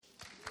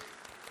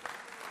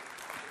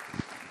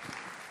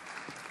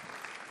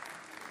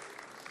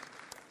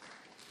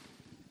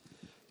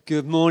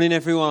Good morning,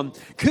 everyone.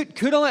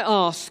 Could I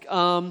ask,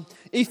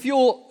 if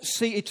you're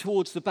seated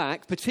towards the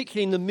back,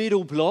 particularly in the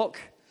middle block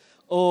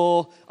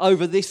or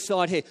over this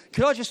side here,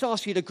 could I just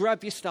ask you to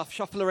grab your stuff,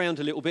 shuffle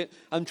around a little bit,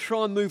 and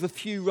try and move a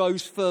few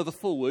rows further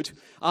forward?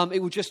 It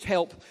will just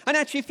help. And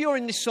actually, if you're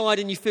in this side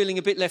and you're feeling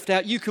a bit left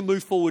out, you can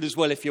move forward as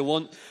well if you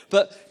want.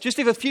 But just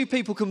if a few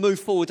people can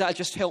move forward, that'll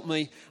just help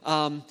me.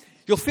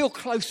 You'll feel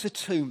closer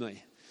to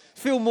me.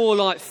 Feel more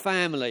like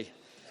family.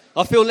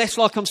 I feel less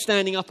like I'm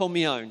standing up on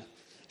my own.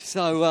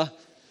 So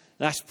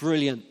that's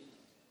brilliant.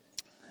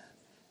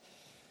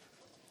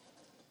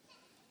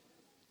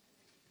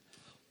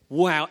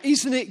 Wow,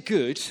 isn't it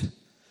good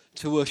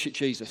to worship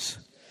Jesus?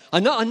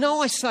 I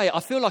know I say it, I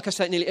feel like I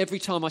say it nearly every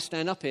time I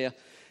stand up here,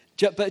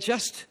 but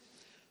just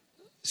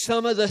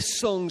some of the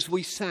songs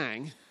we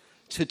sang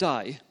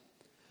today,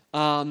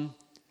 our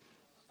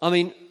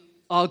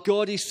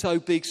God is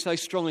so big, so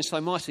strong and so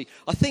mighty.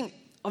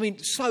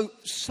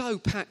 So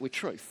packed with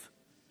truth.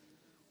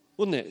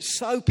 Wasn't it?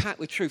 So packed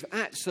with truth.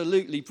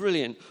 Absolutely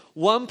brilliant.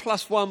 1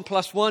 + 1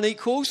 + 1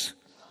 equals?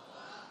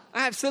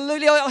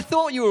 Absolutely. I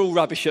thought you were all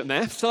rubbish at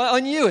maths, so I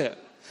knew it.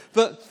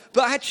 But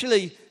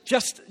actually,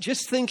 just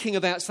thinking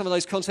about some of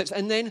those concepts,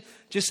 and then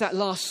just that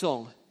last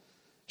song,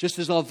 just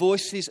as our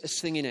voices are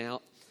singing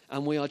out,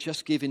 and we are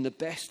just giving the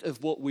best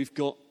of what we've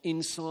got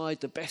inside,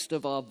 the best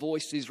of our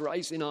voices,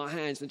 raising our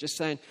hands and just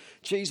saying,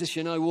 Jesus,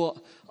 you know what?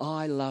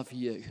 I love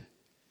you.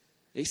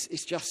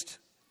 It's just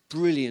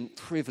brilliant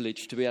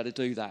privilege to be able to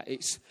do that.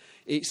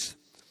 It's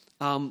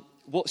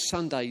what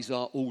Sundays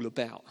are all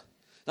about.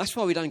 That's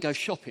why we don't go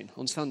shopping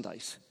on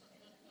Sundays.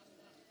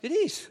 It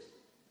is.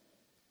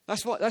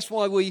 That's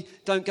why we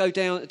don't go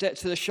down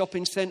to the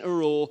shopping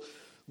centre or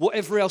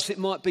whatever else it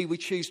might be we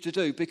choose to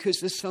do,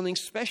 because there's something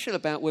special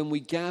about when we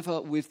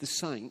gather with the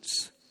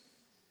saints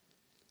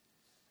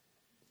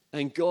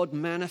and God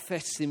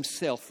manifests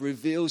himself,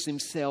 reveals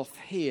himself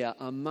here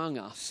among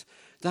us.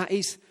 That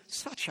is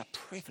such a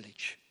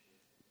privilege.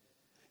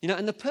 You know,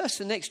 and the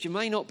person next to you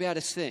may not be able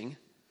to sing,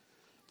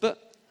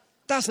 but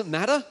doesn't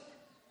matter.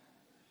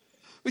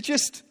 We're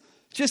just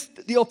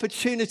the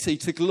opportunity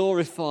to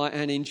glorify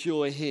and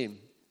enjoy him.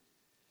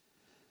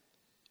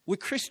 We're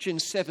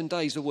Christians 7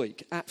 days a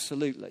week,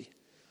 absolutely.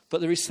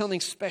 But there is something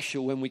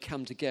special when we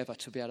come together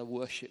to be able to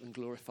worship and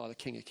glorify the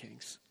King of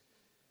Kings.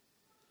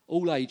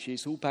 All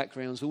ages, all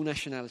backgrounds, all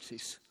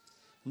nationalities.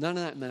 None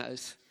of that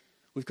matters.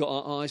 We've got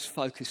our eyes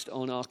focused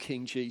on our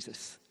King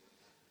Jesus.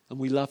 And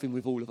we love him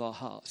with all of our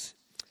hearts.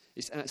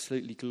 It's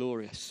absolutely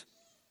glorious.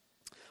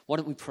 Why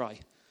don't we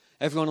pray?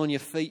 Everyone on your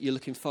feet, you're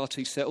looking far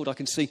too settled. I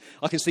can see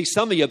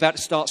some of you about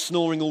to start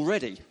snoring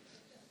already.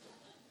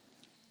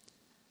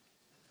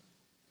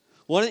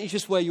 Why don't you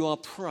just where you are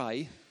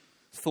pray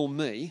for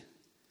me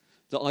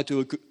that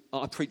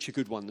I preach a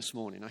good one this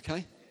morning,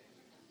 okay?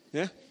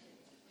 Yeah?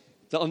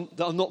 That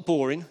I'm not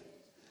boring.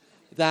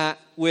 That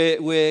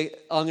I'm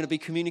going to be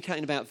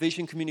communicating about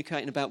vision,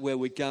 communicating about where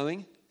we're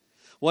going.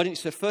 Why don't you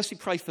so firstly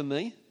pray for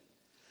me?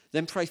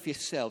 Then pray for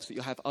yourselves that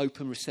you'll have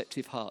open,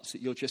 receptive hearts,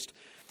 that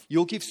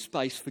you'll give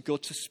space for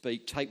God to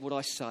speak, take what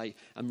I say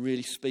and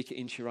really speak it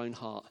into your own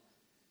heart.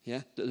 Yeah,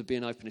 that there'll be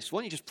an openness. Why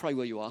don't you just pray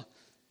where you are?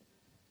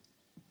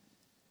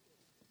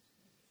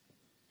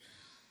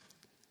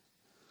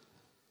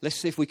 Let's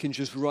see if we can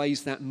just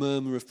raise that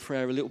murmur of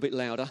prayer a little bit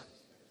louder.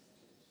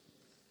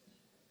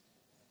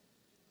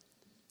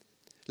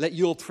 Let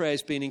your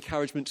prayers be an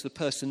encouragement to the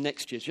person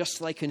next to you, just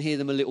so they can hear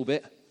them a little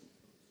bit.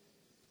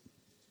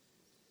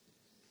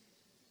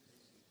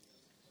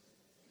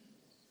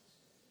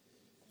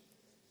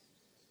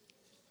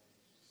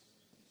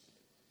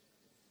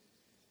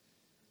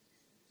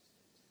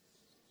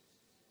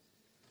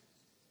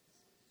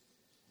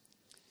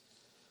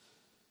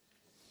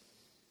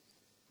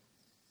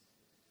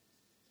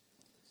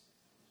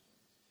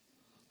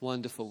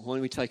 Wonderful. Why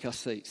don't we take our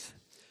seats?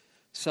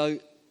 So,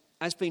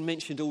 as been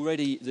mentioned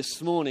already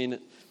this morning,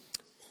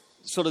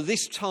 sort of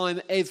this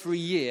time every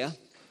year,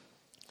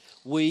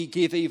 we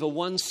give either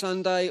one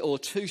Sunday or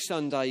 2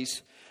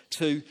 Sundays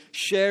to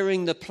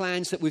sharing the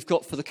plans that we've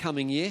got for the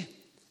coming year.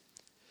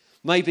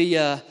 Maybe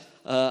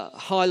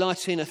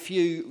highlighting a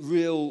few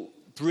real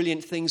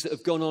brilliant things that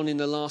have gone on in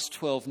the last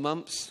 12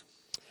 months.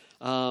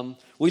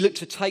 We look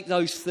to take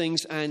those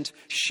things and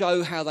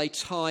show how they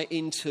tie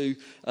into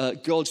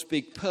God's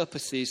big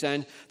purposes,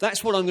 and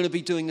that's what I'm going to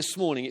be doing this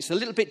morning. It's a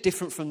little bit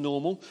different from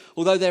normal,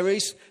 although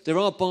there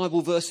are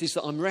Bible verses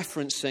that I'm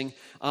referencing.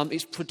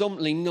 It's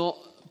predominantly not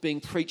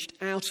being preached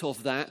out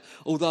of that,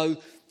 although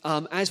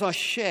as I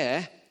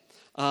share,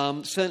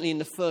 certainly in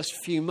the first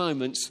few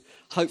moments,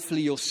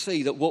 hopefully you'll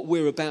see that what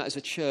we're about as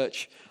a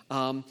church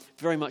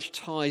very much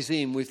ties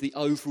in with the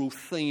overall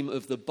theme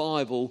of the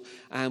Bible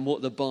and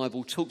what the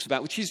Bible talks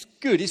about, which is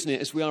good, isn't it,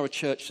 as we are a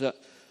church that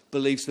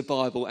believes the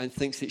Bible and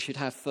thinks it should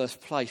have first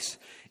place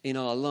in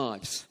our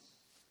lives.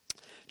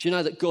 Do you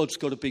know that God's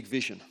got a big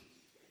vision?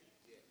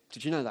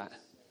 Did you know that?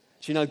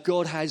 Do you know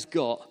God has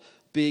got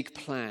big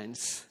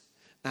plans,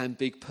 and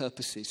big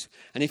purposes.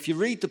 And if you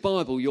read the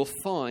Bible, you'll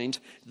find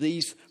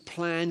these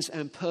plans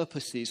and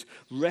purposes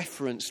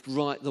referenced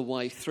right the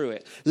way through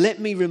it. Let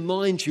me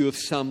remind you of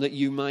some that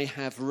you may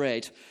have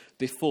read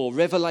before.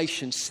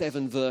 Revelation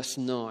 7 verse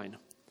 9.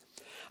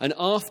 And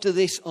after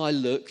this I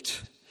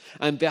looked,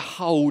 and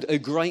behold, a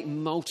great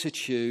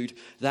multitude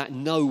that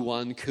no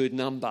one could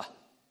number.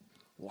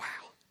 Wow.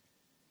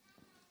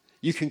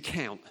 You can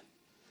count.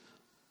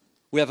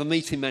 We have a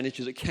meeting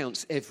manager that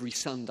counts every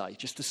Sunday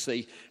just to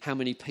see how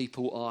many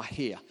people are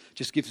here.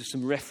 Just gives us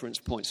some reference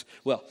points.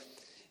 Well,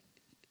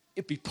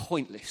 it'd be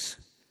pointless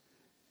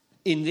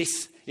in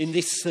this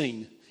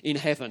scene in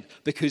heaven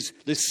because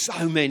there's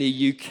so many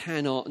you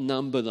cannot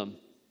number them.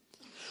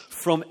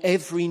 From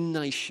every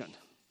nation,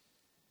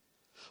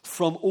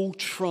 from all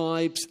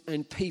tribes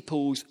and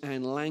peoples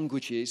and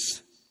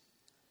languages,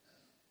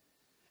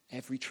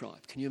 every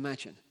tribe. Can you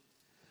imagine?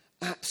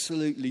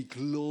 Absolutely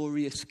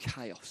glorious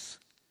chaos.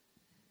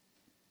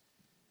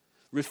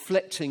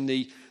 Reflecting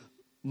the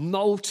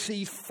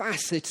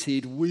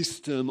multifaceted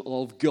wisdom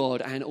of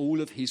God and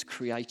all of his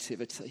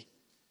creativity.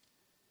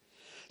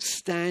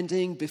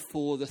 Standing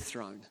before the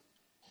throne.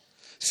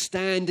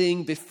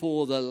 Standing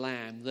before the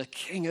Lamb, the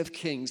King of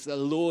Kings, the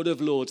Lord of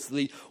Lords,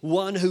 the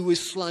one who was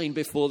slain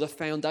before the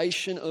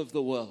foundation of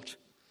the world.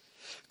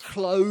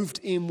 Clothed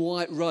in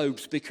white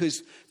robes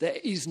because there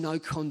is no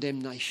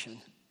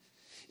condemnation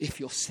if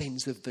your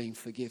sins have been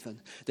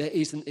forgiven. There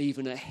isn't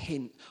even a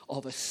hint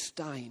of a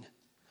stain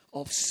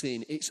of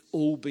sin. It's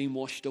all been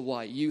washed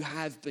away. You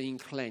have been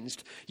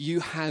cleansed. You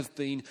have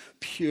been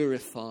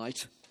purified.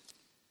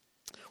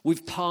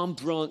 With palm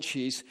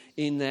branches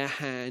in their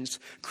hands,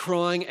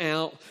 crying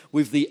out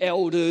with the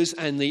elders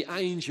and the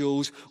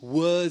angels,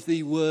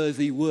 worthy,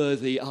 worthy,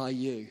 worthy are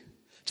you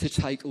to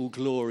take all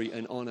glory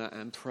and honour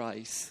and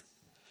praise.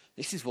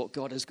 This is what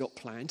God has got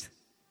planned.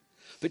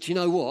 But you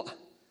know what?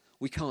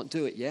 We can't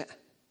do it yet.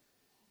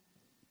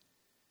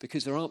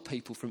 Because there aren't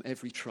people from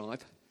every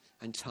tribe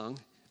and tongue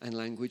and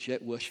language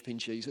yet worshipping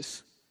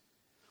Jesus.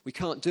 We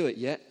can't do it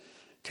yet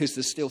because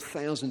there's still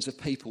thousands of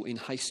people in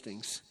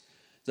Hastings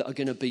that are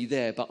going to be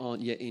there but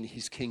aren't yet in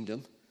his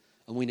kingdom,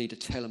 and we need to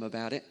tell them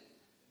about it.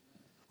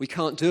 We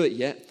can't do it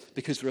yet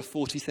because there are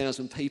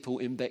 40,000 people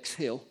in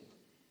Bexhill,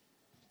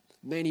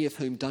 many of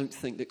whom don't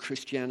think that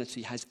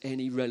Christianity has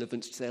any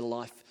relevance to their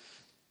life.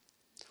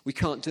 We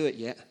can't do it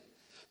yet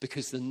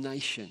because the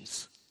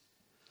nations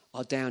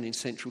are down in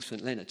central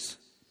St Leonard's,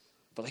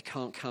 but they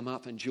can't come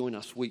up and join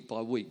us week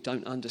by week,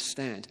 don't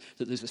understand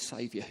that there's a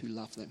Saviour who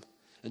loved them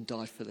and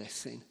died for their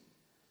sin.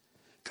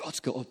 God's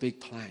got a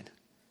big plan.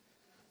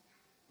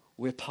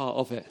 We're part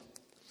of it.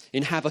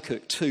 In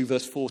Habakkuk 2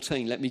 verse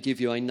 14, let me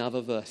give you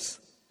another verse.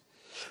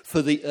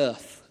 For the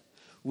earth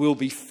will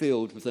be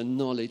filled with the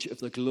knowledge of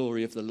the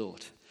glory of the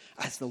Lord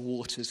as the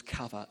waters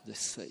cover the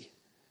sea.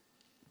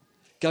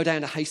 Go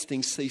down to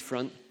Hastings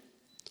seafront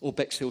or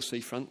Bexhill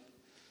seafront.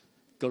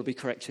 Got to be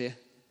correct here.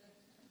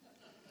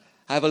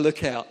 Have a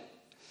look out.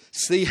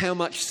 See how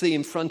much sea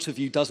in front of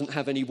you doesn't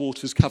have any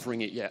waters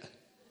covering it yet.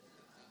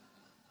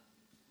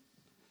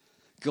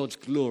 God's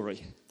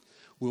glory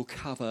will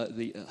cover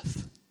the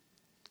earth.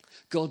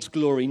 God's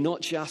glory, not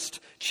just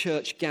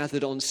church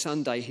gathered on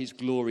Sunday, his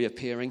glory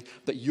appearing,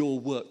 but your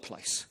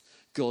workplace,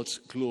 God's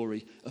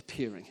glory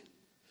appearing.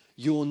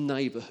 Your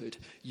neighbourhood,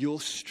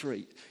 your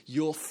street,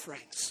 your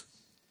friends.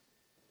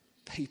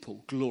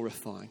 People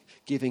glorifying,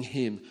 giving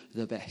him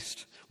the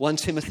best. 1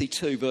 Timothy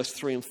 2 verse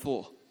 3 and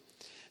 4.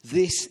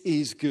 This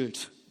is good.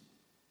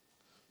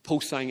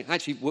 Paul's saying,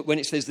 actually, when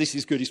it says this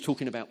is good, he's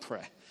talking about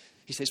prayer.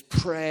 He says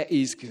prayer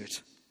is good.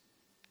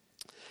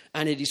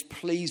 And it is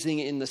pleasing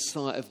in the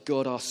sight of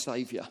God our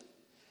Saviour,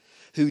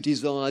 who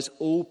desires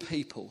all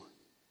people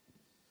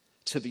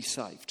to be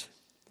saved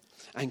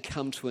and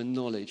come to a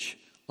knowledge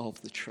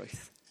of the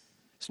truth.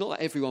 It's not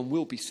that everyone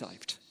will be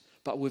saved,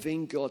 but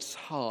within God's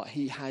heart,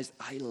 he has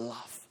a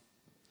love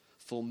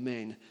for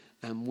men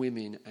and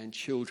women and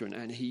children,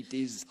 and he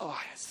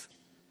desires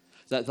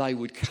that they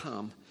would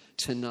come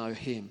to know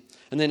him.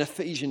 And then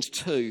Ephesians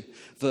 2,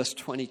 verse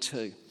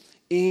 22.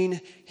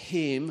 In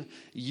him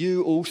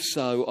you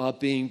also are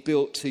being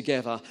built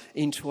together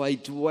into a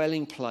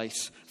dwelling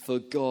place for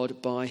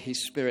God by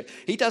his Spirit.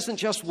 God doesn't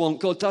just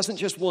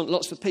want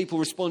lots of people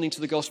responding to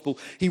the gospel.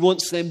 He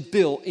wants them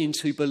built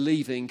into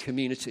believing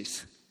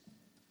communities.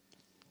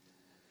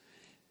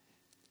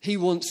 He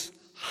wants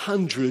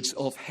hundreds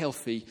of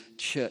healthy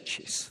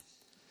churches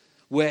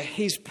where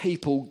his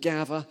people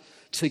gather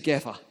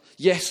together.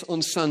 Yes,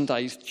 on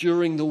Sundays,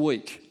 during the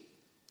week.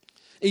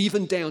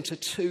 Even down to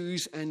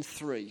 2s and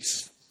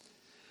 3s,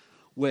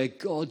 where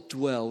God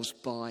dwells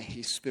by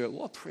his Spirit.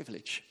 What a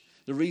privilege.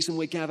 The reason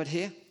we're gathered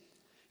here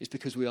is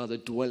because we are the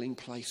dwelling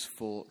place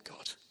for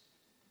God.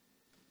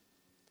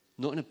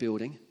 Not in a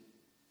building,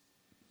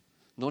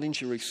 not in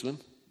Jerusalem.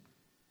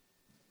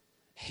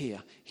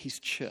 Here, his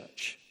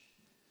church,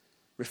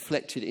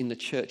 reflected in the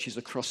churches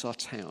across our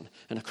town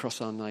and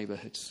across our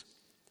neighbourhoods.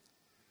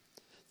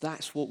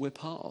 That's what we're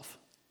part of.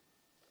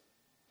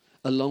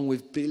 Along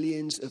with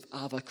billions of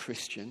other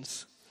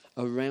Christians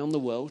around the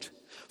world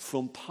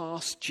from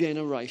past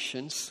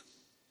generations,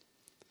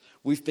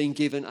 we've been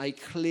given a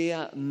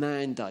clear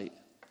mandate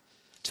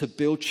to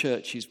build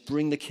churches,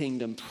 bring the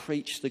kingdom,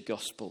 preach the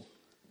gospel,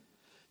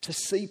 to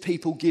see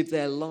people give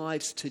their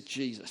lives to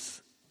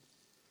Jesus,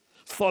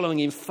 following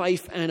in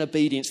faith and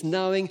obedience,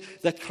 knowing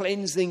the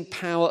cleansing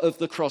power of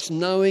the cross,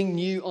 knowing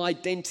new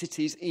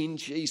identities in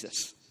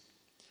Jesus,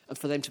 and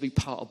for them to be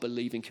part of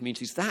believing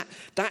communities. That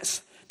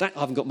I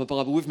haven't got my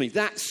Bible with me.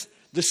 That's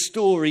the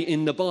story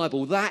in the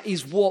Bible. That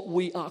is what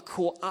we are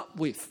caught up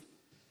with.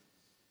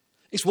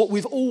 It's what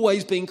we've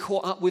always been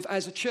caught up with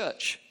as a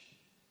church.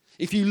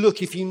 If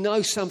you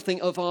know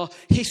something of our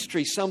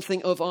history,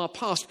 something of our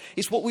past,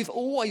 it's what we've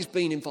always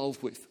been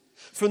involved with.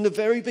 From the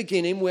very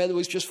beginning, where there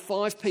was just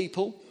 5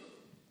 people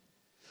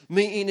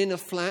meeting in a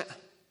flat,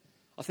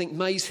 I think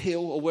Maze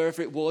Hill or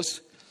wherever it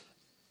was,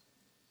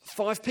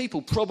 5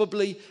 people.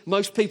 Probably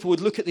most people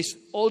would look at this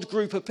odd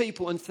group of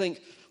people and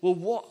think, well,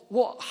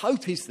 what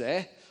hope is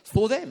there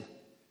for them?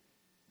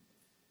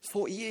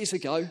 40 years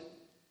ago,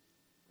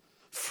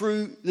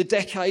 through the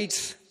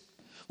decades,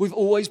 we've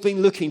always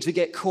been looking to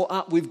get caught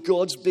up with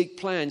God's big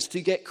plans,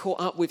 to get caught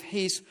up with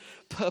his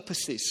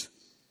purposes.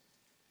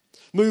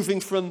 Moving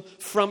from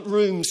front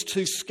rooms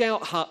to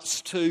scout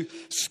huts to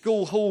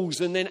school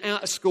halls and then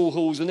out of school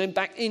halls and then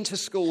back into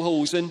school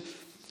halls. And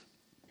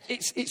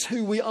it's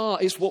who we are,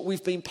 it's what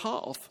we've been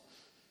part of.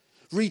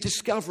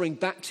 Rediscovering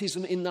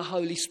baptism in the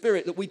Holy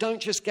Spirit, that we don't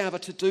just gather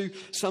to do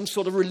some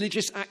sort of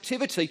religious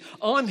activity.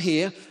 I'm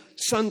here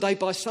Sunday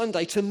by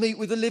Sunday to meet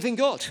with the living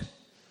God.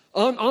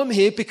 I'm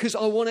here because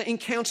I want to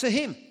encounter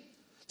him.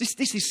 This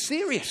is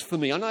serious for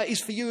me. I know it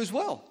is for you as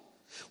well.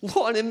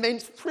 What an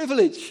immense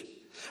privilege.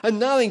 And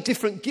knowing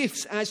different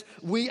gifts as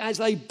we as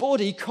a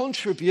body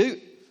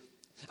contribute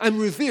and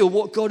reveal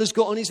what God has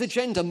got on his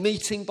agenda,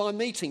 meeting by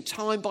meeting,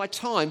 time by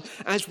time,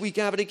 as we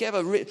gather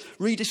together,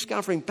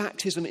 rediscovering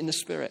baptism in the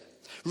Spirit.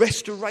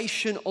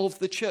 Restoration of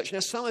the church. Now,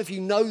 some of you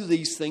know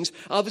these things.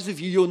 Others of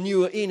you, you're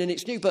newer in and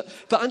it's new. But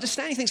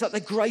understanding things like the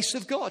grace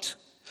of God.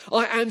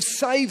 I am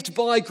saved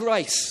by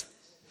grace,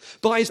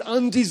 by his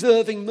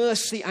undeserving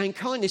mercy and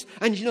kindness.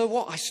 And you know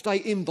what? I stay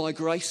in by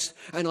grace,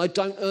 and I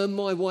don't earn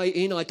my way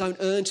in. I don't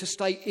earn to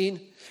stay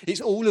in.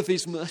 It's all of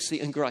his mercy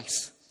and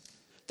grace.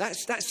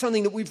 That's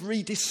something that we've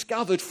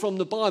rediscovered from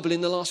the Bible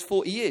in the last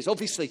 40 years.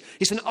 Obviously,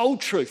 it's an old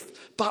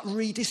truth, but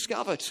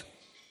rediscovered.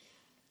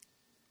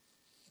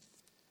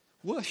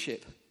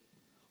 Worship.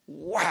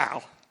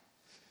 Wow.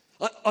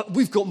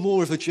 We've got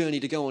more of a journey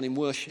to go on in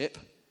worship,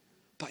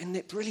 but isn't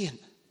it brilliant?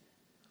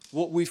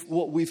 What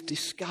we've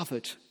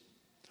discovered,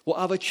 what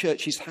other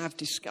churches have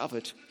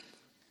discovered.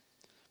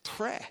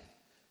 Prayer.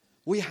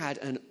 We had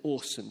an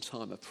awesome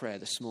time of prayer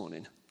this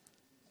morning.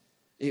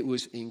 It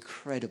was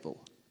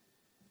incredible.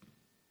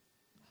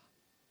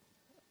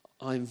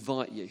 I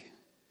invite you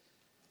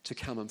to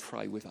come and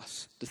pray with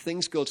us. The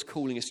things God's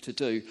calling us to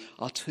do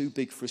are too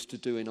big for us to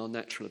do in our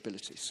natural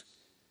abilities.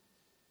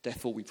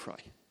 Therefore, we pray.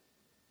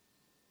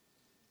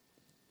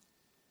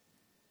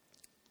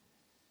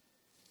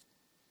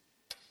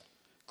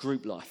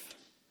 Group life.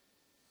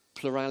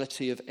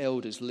 Plurality of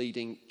elders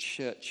leading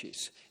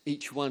churches.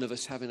 Each one of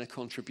us having a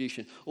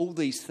contribution. All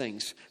these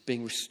things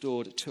being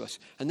restored to us.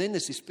 And then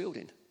there's this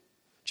building.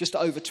 Just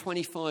over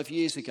 25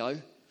 years ago,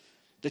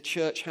 the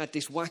church had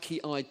this wacky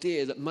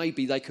idea that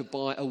maybe they could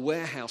buy a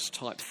warehouse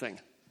type thing.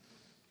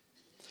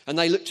 And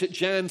they looked at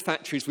jam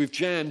factories with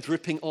jam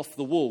dripping off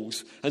the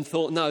walls and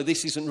thought, no,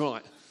 this isn't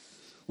right.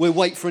 We'll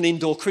wait for an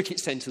indoor cricket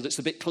centre that's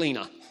a bit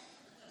cleaner.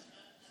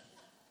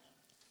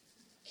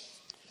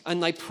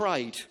 And they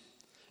prayed,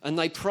 and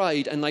they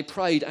prayed, and they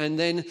prayed, and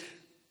then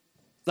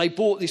they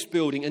bought this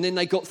building, and then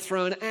they got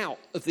thrown out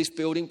of this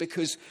building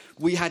because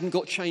we hadn't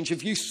got change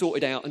of use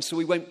sorted out. And so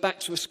we went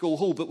back to a school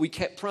hall, but we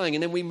kept praying,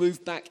 and then we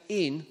moved back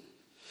in.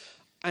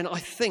 And I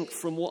think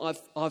from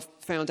what I've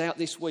found out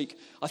this week,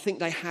 I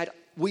think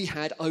we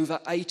had over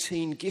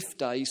 18 gift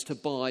days to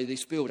buy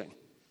this building.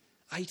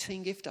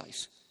 18 gift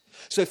days.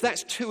 So if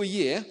that's 2 a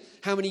year,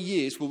 how many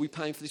years were we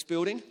paying for this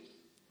building?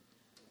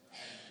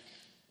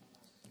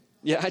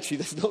 Yeah, actually,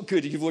 that's not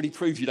good. You've already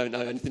proved you don't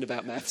know anything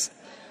about maths.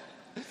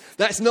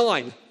 That's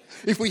 9.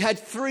 If we had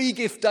 3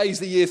 gift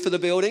days a year for the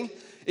building,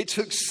 it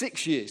took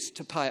 6 years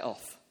to pay it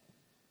off.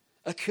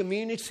 A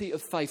community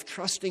of faith,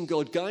 trusting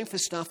God, going for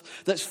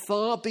stuff that's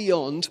far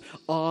beyond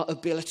our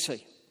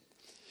ability.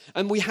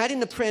 And we had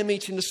in the prayer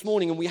meeting this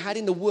morning, and we had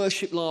in the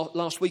worship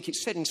last week, it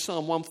said in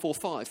Psalm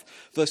 145,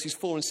 verses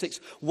 4 and 6,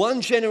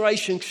 one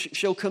generation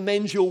shall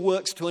commend your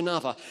works to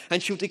another,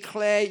 and shall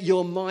declare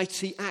your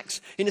mighty acts.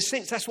 In a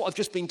sense, that's what I've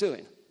just been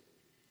doing.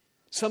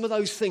 Some of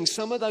those things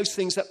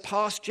that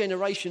past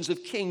generations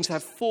of kings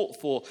have fought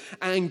for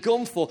and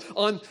gone for,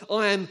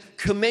 I am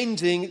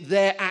commending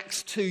their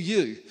acts to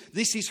you.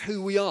 This is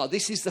who we are.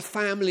 This is the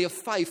family of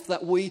faith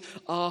that we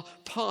are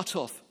part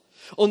of.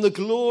 On the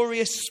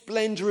glorious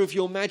splendor of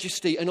your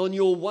majesty and on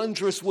your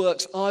wondrous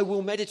works I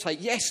will meditate.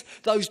 Yes,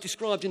 those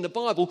described in the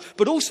Bible,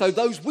 but also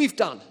those we've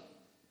done.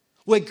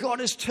 where God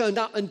has turned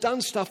up and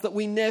done stuff that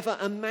we never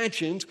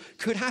imagined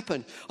could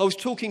happen. I was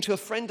talking to a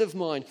friend of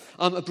mine,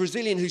 a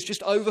Brazilian who's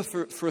just over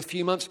for a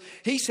few months.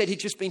 He said he'd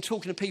just been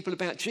talking to people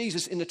about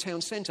Jesus in the town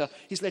centre.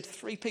 He's led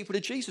 3 people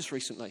to Jesus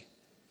recently.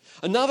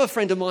 Another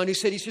friend of mine who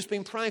said he's just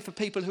been praying for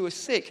people who are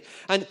sick.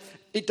 And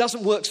it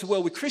doesn't work so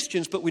well with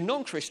Christians, but with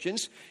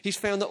non-Christians, he's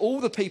found that all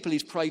the people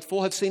he's prayed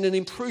for have seen an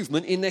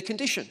improvement in their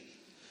condition.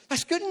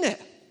 That's good, isn't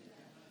it?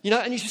 You know,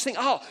 and you just think,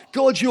 oh,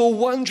 God, your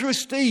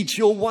wondrous deeds,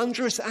 your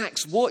wondrous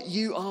acts, what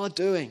you are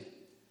doing.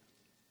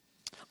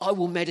 I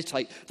will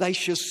meditate. They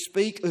shall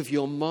speak of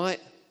your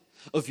might,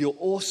 of your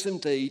awesome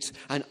deeds,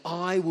 and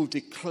I will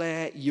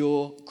declare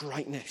your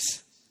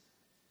greatness.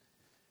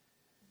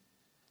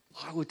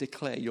 I will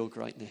declare your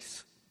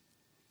greatness.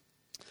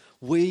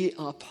 We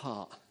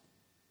are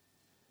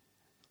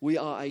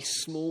a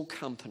small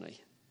company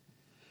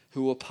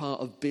who are part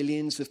of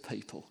billions of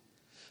people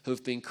who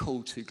have been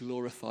called to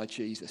glorify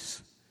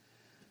Jesus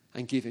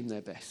and give him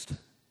their best.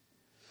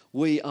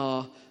 We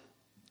are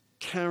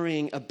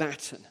carrying a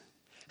baton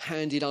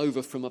handed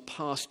over from a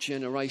past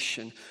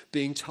generation,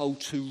 being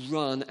told to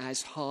run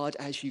as hard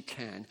as you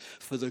can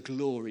for the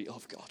glory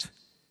of God.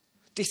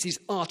 This is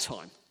our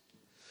time.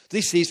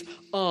 This is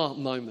our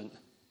moment.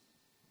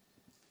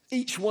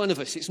 Each one of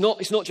us, it's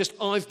not just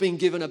I've been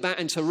given a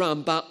baton to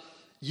run, but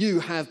you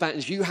have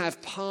batons, you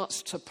have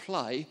parts to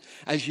play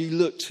as you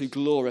look to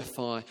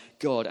glorify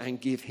God and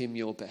give him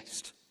your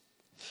best.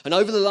 And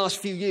over the last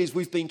few years,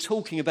 we've been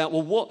talking about,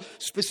 well, what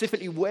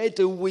specifically, where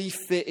do we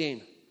fit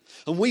in?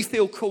 And we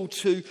feel called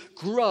to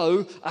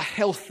grow a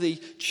healthy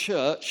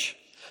church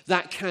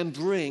that can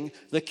bring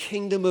the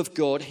kingdom of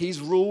God,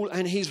 his rule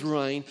and his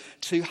reign,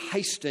 to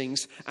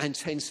Hastings and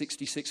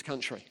 1066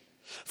 country.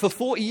 For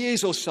 40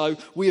 years or so,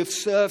 we have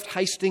served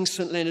Hastings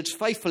St Leonard's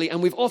faithfully,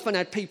 and we've often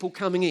had people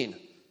coming in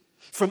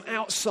from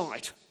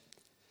outside.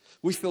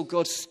 We feel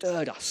God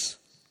stirred us,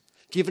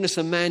 given us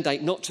a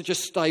mandate not to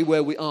just stay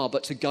where we are,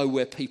 but to go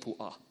where people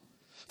are.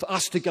 For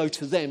us to go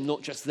to them,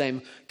 not just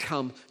them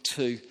come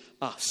to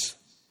us.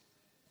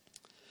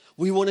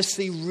 We want to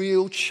see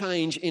real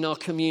change in our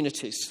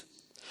communities.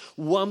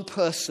 One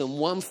person,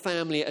 one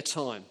family at a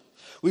time.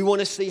 We want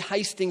to see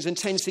Hastings and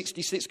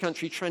 1066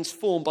 country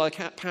transformed by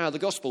the power of the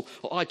gospel.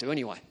 Well, I do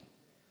anyway.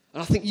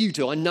 And I think you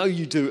do. I know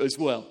you do as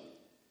well.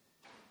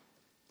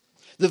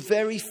 The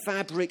very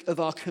fabric of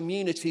our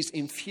communities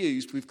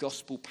infused with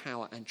gospel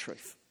power and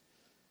truth.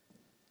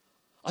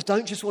 I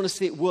don't just want to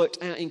see it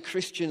worked out in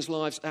Christians'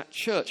 lives at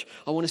church.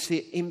 I want to see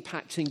it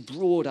impacting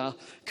broader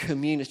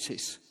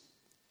communities.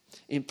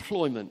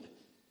 Employment,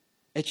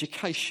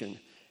 education,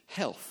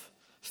 health,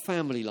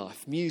 family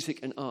life, music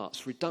and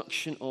arts,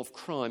 reduction of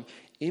crime,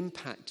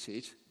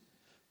 impacted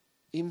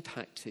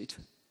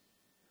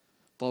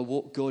by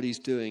what God is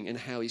doing and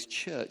how his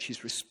church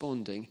is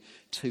responding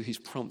to his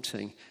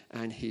prompting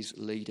and his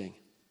leading.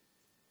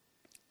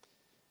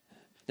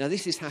 Now,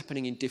 this is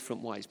happening in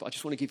different ways, but I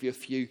just want to give you a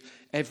few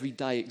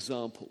everyday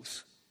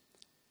examples.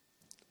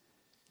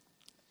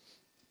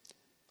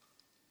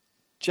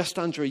 Just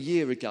under a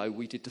year ago,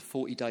 we did the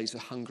 40 days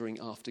of hungering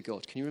after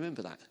God. Can you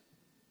remember that?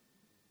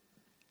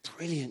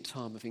 Brilliant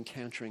time of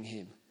encountering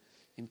him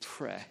in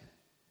prayer,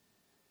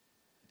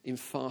 in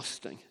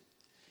fasting,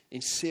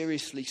 in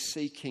seriously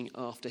seeking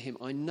after him.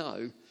 I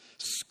know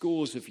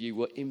scores of you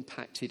were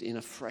impacted in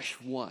a fresh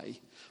way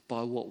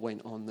by what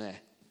went on there.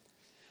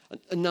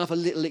 Another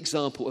little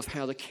example of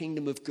how the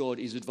kingdom of God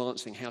is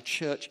advancing, how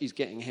church is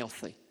getting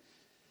healthy.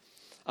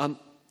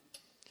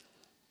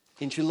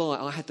 In July,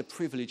 I had the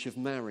privilege of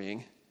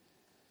marrying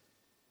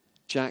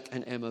Jack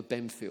and Emma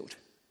Benfield.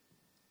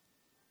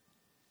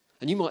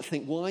 And you might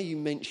think, why are you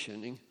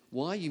mentioning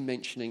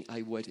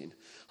a wedding?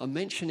 I'm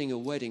mentioning a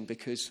wedding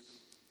because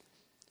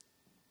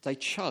they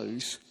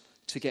chose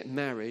to get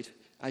married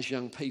as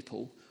young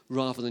people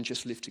rather than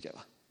just live together.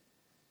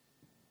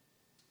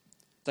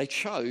 They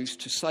chose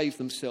to save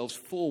themselves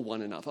for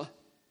one another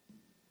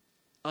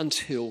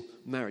until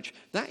marriage.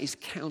 That is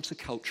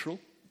countercultural.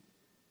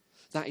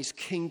 That is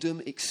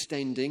kingdom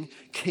extending,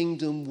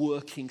 kingdom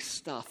working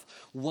stuff.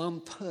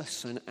 One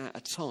person at a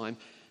time.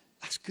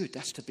 That's good.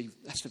 That's to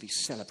be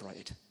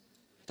celebrated.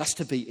 That's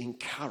to be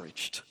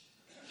encouraged.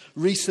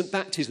 Recent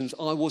baptisms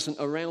I wasn't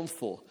around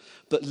for,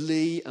 but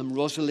Lee and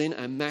Rosalind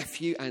and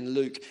Matthew and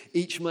Luke,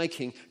 each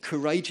making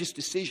courageous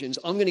decisions.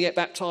 I'm going to get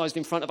baptized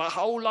in front of a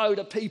whole load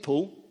of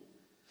people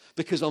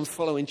because I'm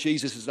following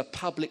Jesus as a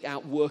public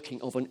outworking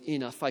of an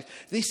inner faith.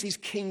 This is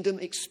kingdom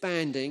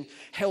expanding,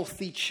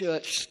 healthy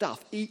church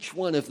stuff. Each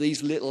one of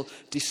these little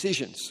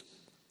decisions.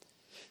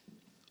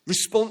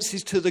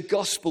 Responses to the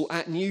gospel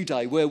at New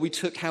Day, where we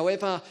took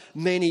however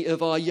many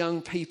of our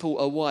young people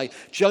away.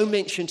 Jo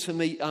mentioned to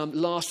me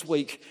last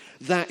week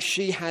that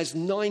she has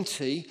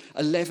 90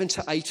 11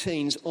 to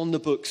 18s on the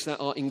books that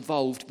are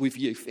involved with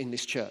youth in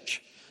this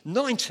church.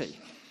 90.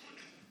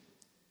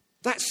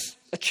 That's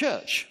a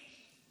church,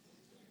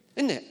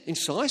 isn't it, in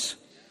size?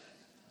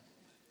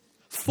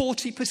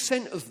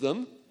 40% of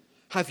them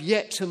have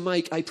yet to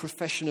make a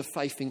profession of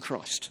faith in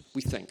Christ,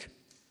 we think.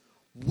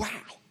 Wow.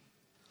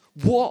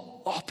 What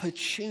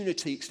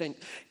opportunity,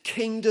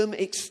 kingdom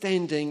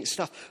extending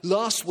stuff.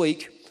 Last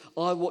week,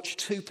 I watched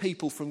two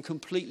people from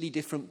completely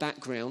different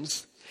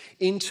backgrounds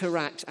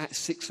interact at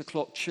 6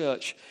 o'clock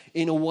church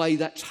in a way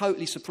that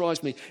totally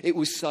surprised me. It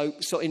was so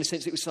in a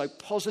sense, it was so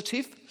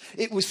positive.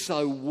 It was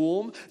so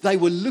warm. They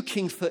were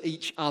looking for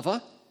each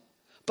other.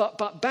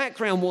 But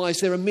background-wise,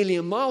 they're a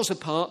million miles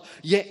apart,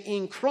 yet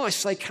in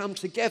Christ they come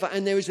together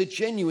and there is a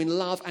genuine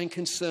love and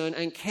concern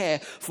and care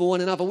for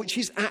one another, which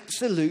is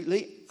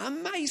absolutely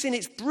amazing.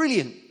 It's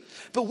brilliant.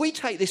 But we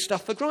take this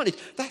stuff for granted.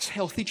 That's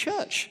healthy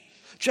church,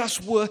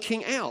 just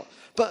working out.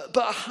 But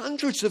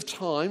hundreds of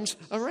times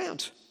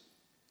around.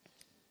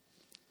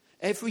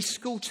 Every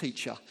school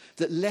teacher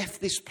that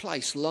left this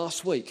place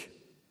last week,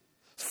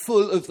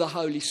 full of the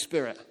Holy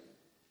Spirit,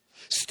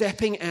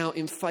 stepping out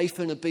in faith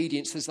and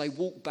obedience as they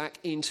walk back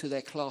into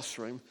their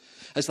classroom,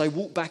 as they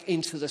walk back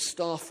into the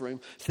staff room,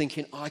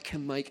 thinking, I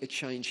can make a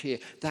change here.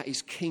 That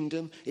is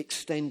kingdom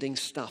extending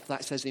stuff.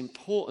 That's as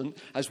important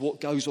as what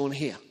goes on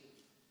here.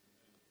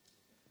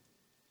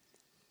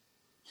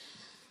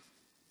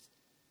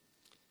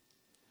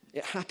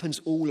 It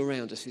happens all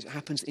around us. It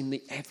happens in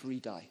the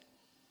everyday.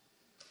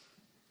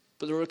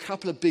 But there are a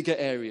couple of bigger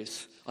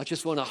areas I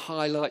just want to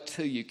highlight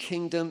to you,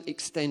 kingdom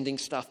extending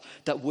stuff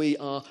that we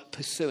are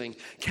pursuing.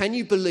 Can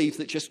you believe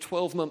that just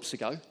 12 months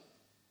ago,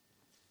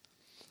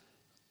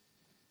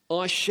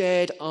 I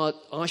shared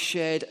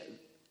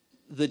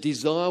the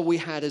desire we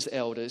had as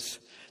elders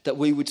that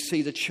we would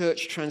see the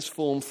church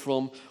transform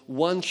from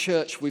one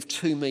church with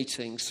 2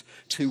 meetings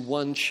to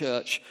one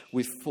church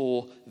with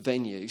 4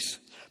 venues.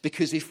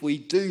 Because if we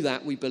do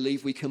that, we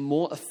believe we can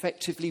more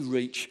effectively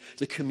reach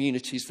the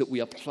communities that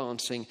we are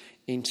planting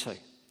into.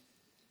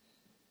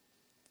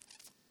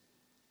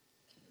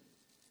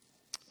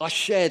 I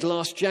shared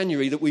last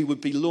January that we would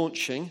be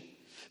launching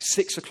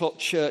 6 o'clock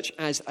church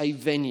as a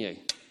venue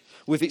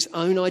with its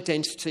own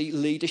identity,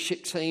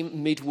 leadership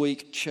team,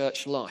 midweek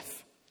church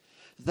life.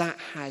 That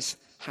has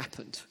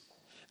happened.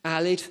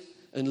 Alid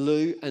and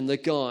Lou and the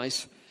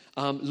guys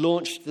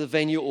launched the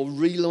venue or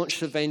relaunched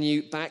the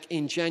venue back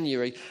in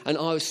January, and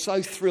I was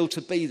so thrilled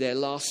to be there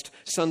last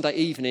Sunday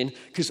evening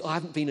because I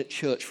haven't been at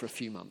church for a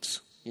few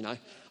months.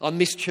 I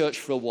missed church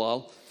for a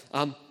while.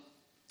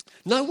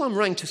 No one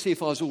rang to see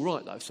if I was all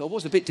right though, so I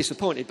was a bit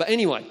disappointed. But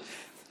anyway,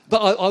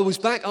 I was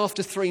back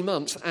after 3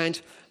 months,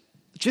 and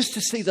just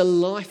to see the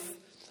life,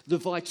 the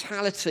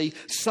vitality,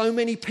 so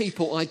many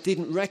people I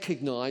didn't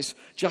recognise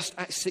just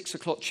at 6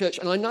 o'clock church.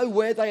 And I know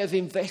where they have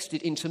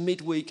invested into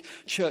midweek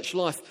church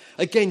life.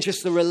 Again,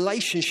 just the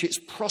relationships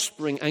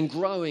prospering and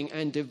growing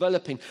and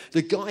developing.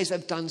 The guys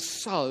have done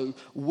so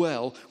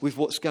well with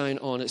what's going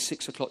on at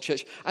 6 o'clock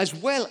church, as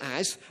well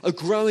as a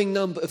growing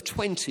number of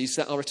 20s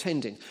that are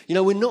attending.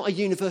 We're not a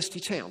university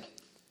town.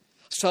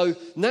 So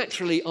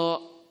naturally, our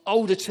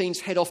older teens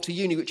head off to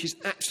uni, which is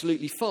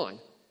absolutely fine.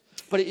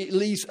 But it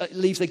leaves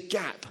a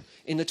gap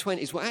in the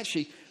 20s. Well,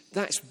 actually,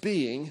 that's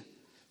being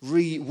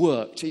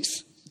reworked.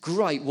 It's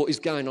great what is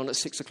going on at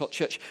 6 o'clock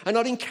church. And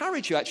I'd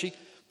encourage you, actually,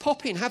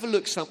 pop in, have a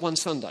look one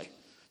Sunday.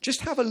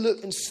 Just have a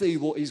look and see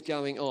what is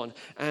going on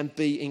and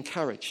be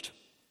encouraged.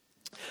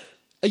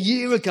 A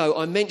year ago,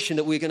 I mentioned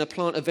that we're going to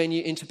plant a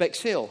venue into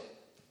Bexhill.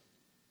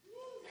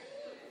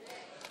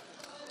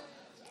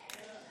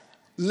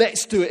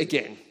 Let's do it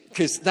again,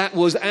 because that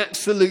was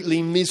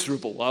absolutely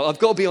miserable. I've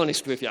got to be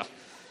honest with you.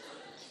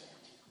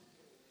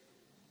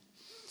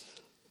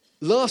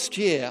 Last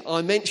year,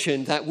 I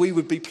mentioned that we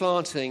would be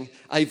planting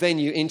a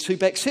venue into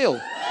Bexhill.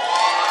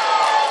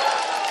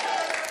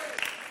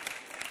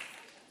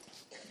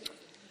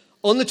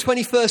 On the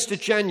 21st of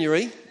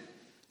January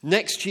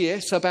next year,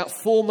 so about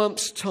 4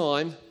 months'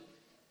 time,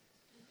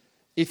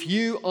 if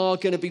you are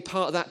going to be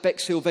part of that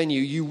Bexhill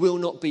venue, you will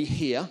not be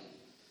here.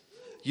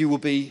 You will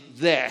be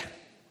there.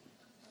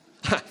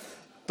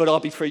 But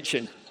I'll be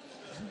preaching.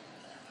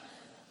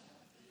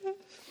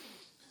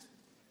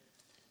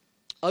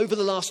 Over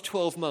the last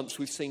 12 months,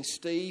 we've seen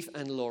Steve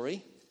and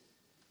Laurie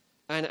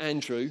and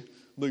Andrew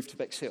move to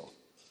Bexhill.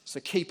 It's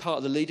a key part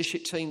of the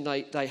leadership team.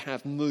 They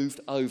have moved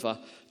over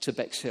to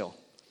Bexhill.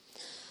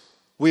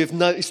 We have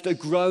noticed a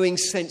growing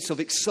sense of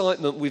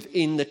excitement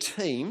within the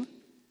team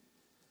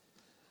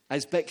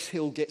as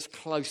Bexhill gets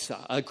closer,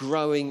 a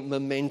growing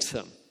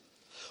momentum.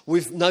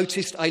 We've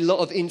noticed a lot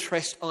of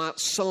interest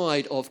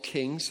outside of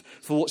Kings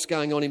for what's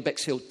going on in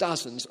Bexhill.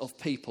 Dozens of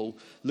people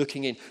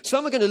looking in.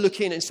 Some are going to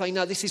look in and say,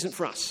 no, this isn't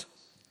for us.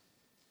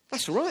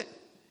 That's all right.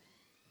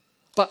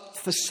 But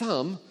for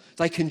some,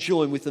 they can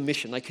join with the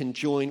mission. They can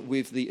join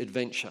with the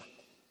adventure.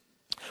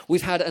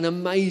 We've had an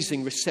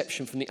amazing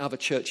reception from the other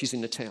churches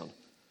in the town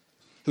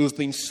who have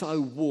been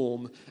so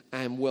warm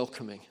and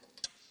welcoming.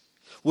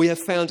 We have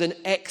found an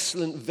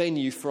excellent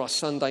venue for our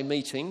Sunday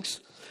meetings.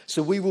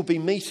 So we will be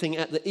meeting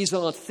at the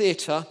Izzard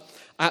Theatre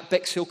at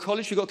Bexhill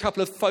College. We've got a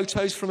couple of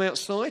photos from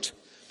outside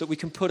that we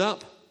can put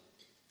up.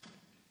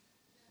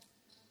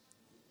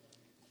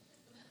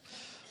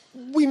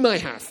 We may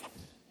have.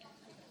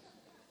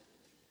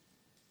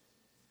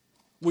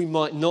 We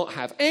might not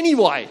have.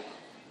 Anyway.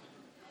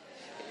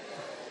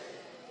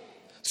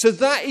 So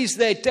that is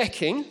their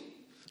decking.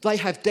 They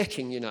have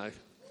decking,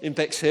 in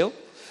Bexhill.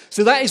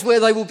 So that is where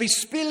they will be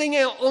spilling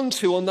out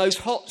onto on those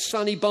hot,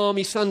 sunny,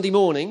 balmy Sunday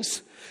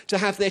mornings to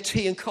have their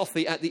tea and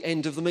coffee at the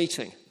end of the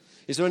meeting.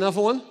 Is there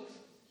another one?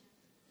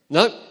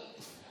 No?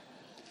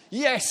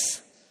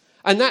 Yes.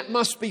 And that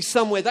must be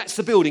somewhere. That's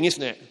the building,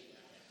 isn't it?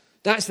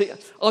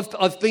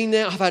 I've been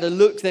there. I've had a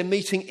look. They're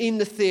meeting in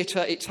the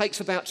theatre. It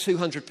takes about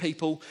 200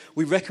 people.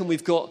 We reckon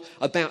we've got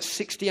about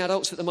 60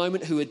 adults at the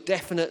moment who are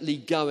definitely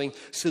going.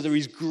 So there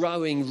is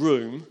growing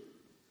room.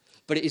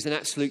 But it is an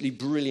absolutely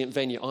brilliant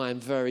venue. I am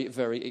very,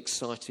 very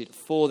excited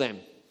for them.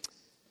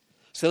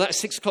 So that's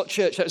 6 o'clock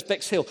church. That was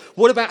Bexhill.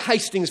 What about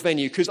Hastings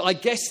venue? Because I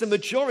guess the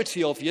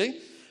majority of you,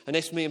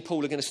 unless me and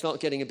Paul are going to start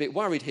getting a bit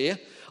worried here,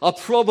 are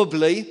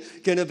probably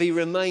going to be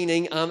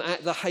remaining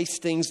at the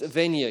Hastings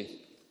venue.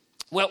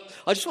 Well,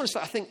 I just want to say,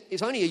 I think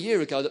it's only a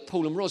year ago that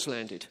Paul and Ros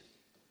landed.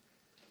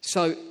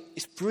 So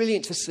it's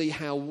brilliant to see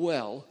how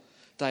well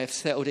they have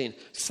settled in.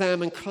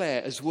 Sam and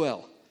Claire as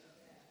well.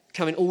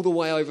 Coming all the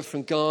way over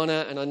from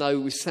Ghana, and I know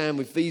with Sam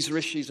with visa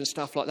issues and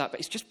stuff like that, but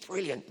it's just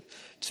brilliant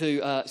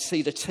to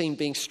see the team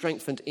being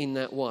strengthened in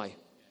that way.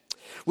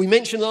 We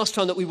mentioned last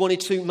time that we wanted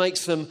to make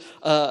some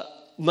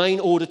main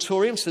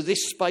auditorium, so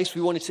this space,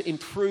 we wanted to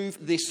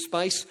improve this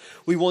space.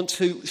 We want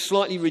to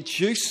slightly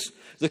reduce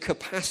the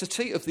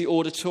capacity of the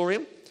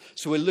auditorium,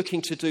 so we're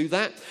looking to do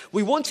that.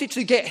 We wanted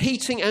to get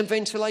heating and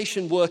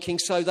ventilation working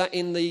so that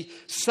in the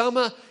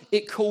summer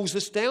it cools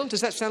us down.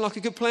 Does that sound like a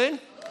good plan?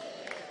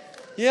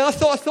 Yeah, I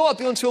thought I'd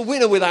be onto a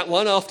winner with that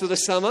one after the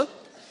summer.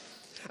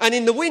 And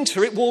in the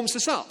winter, it warms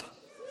us up.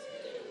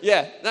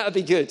 Yeah, that would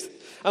be good.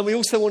 And we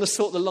also want to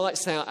sort the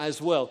lights out as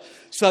well.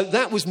 So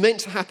that was meant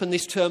to happen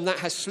this term. That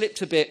has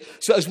slipped a bit.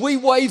 So as we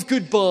wave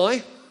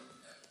goodbye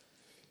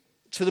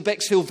to the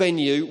Bexhill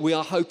venue, we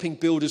are hoping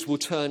builders will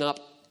turn up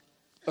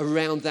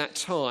around that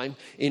time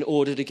in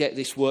order to get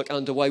this work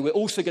underway. We're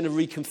also going to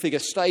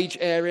reconfigure stage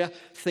area,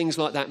 things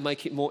like that,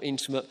 make it more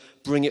intimate,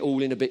 bring it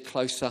all in a bit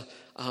closer,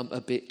 a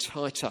bit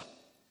tighter.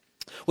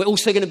 We're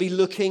also going to be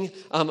looking,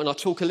 and I'll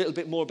talk a little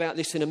bit more about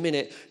this in a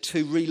minute,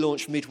 to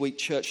relaunch Midweek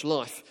Church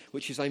Life,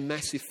 which is a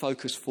massive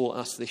focus for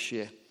us this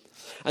year.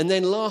 And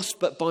then last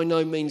but by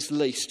no means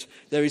least,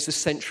 there is the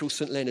Central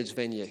St Leonard's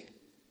venue.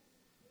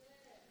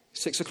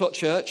 6 o'clock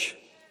church,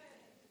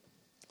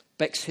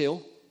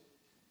 Bexhill,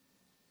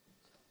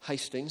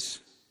 Hastings,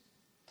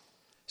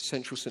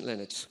 Central St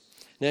Leonard's.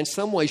 Now in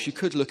some ways you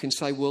could look and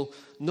say, well,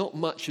 not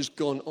much has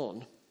gone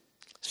on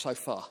so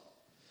far.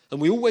 And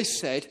we always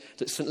said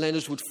that St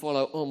Leonard's would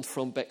follow on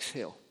from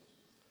Bexhill.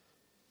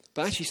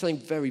 But actually something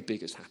very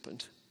big has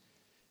happened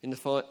in the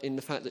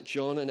fact that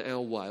John and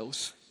Al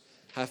Wales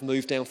have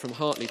moved down from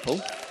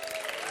Hartlepool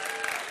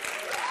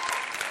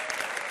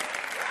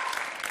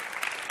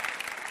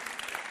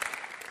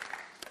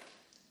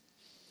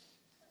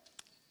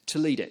to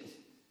lead it.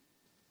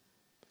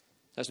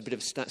 That's a bit of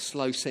a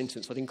slow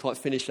sentence. I didn't quite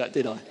finish that,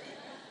 did I?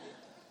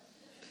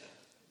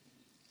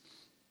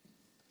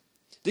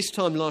 This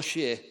time last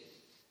year,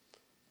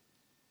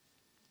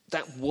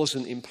 that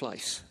wasn't in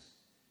place.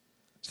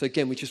 So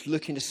again, we're just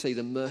looking to see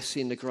the mercy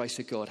and the grace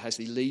of God as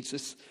he leads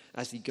us,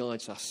 as he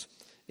guides us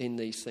in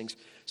these things.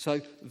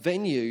 So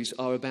venues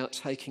are about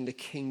taking the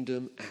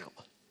kingdom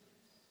out.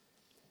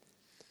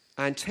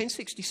 And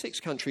 1066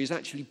 country is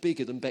actually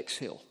bigger than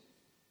Bexhill.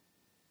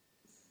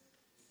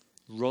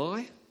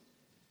 Rye,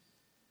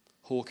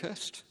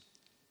 Hawkhurst,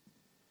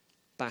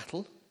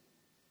 Battle,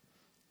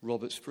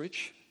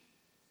 Robertsbridge.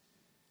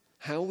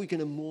 How are we going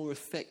to more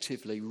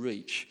effectively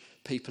reach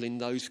people in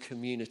those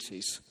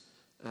communities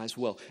as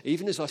well?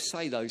 Even as I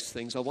say those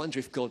things, I wonder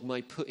if God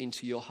may put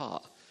into your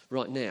heart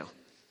right now,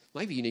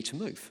 maybe you need to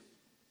move.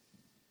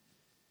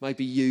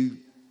 Maybe you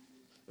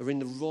are in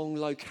the wrong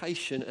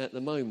location at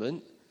the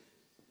moment.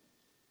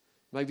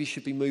 Maybe you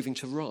should be moving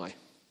to Rye.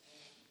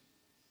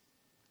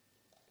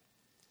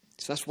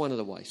 So that's one of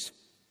the ways.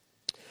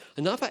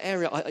 Another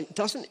area,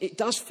 it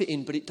does fit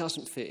in, but it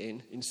doesn't fit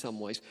in some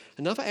ways.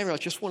 Another area I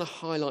just want to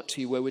highlight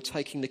to you where we're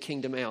taking the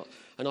kingdom out,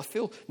 and I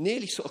feel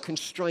nearly sort of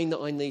constrained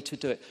that I need to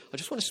do it. I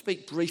just want to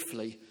speak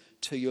briefly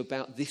to you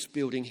about this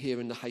building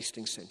here in the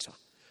Hastings Centre,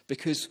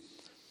 because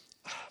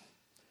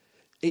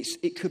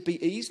it could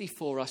be easy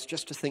for us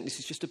just to think this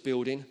is just a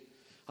building,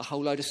 a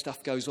whole load of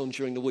stuff goes on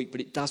during the week, but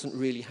it doesn't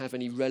really have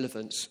any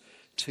relevance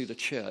to the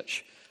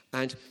church.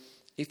 And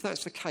if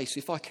that's the case,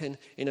 if I can,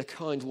 in a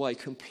kind way,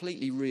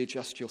 completely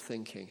readjust your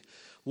thinking,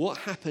 what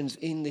happens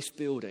in this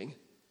building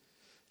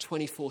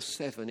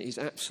 24/7 is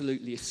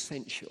absolutely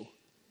essential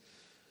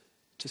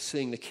to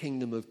seeing the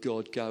kingdom of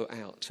God go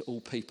out to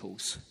all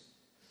peoples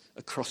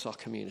across our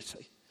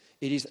community.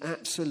 It is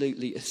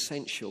absolutely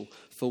essential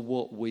for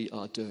what we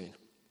are doing.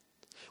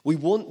 We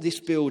want this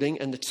building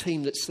and the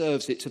team that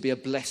serves it to be a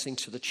blessing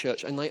to the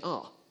church, and they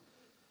are.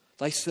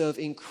 They serve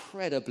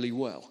incredibly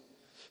well.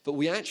 But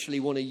we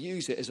actually want to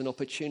use it as an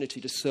opportunity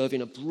to serve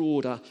in a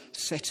broader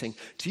setting.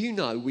 Do you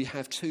know we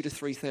have 2,000 to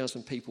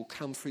 3,000 people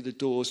come through the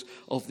doors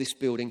of this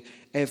building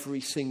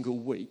every single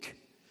week,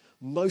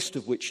 most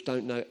of which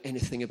don't know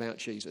anything about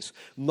Jesus,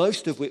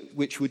 most of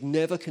which would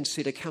never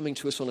consider coming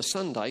to us on a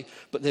Sunday,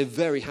 but they're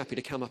very happy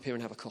to come up here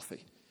and have a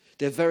coffee.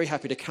 They're very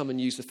happy to come and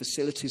use the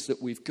facilities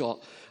that we've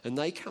got, and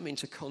they come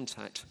into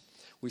contact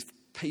with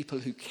people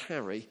who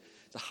carry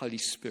the Holy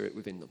Spirit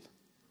within them.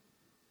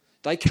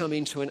 They come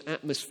into an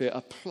atmosphere,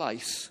 a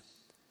place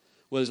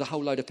where there's a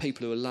whole load of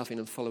people who are loving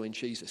and following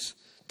Jesus.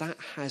 That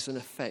has an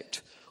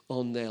effect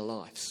on their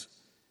lives.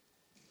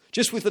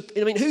 Just with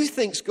who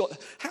thinks God,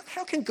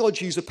 how can God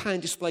use a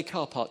pan display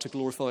car park to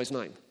glorify his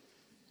name?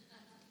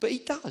 But he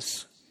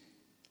does.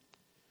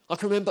 I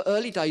can remember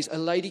early days, a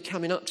lady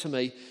coming up to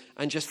me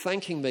and just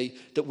thanking me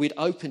that we'd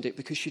opened it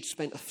because she'd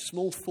spent a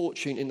small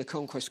fortune in the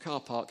Conquest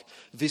car park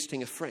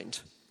visiting a friend.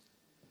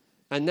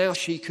 And now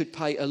she could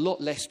pay a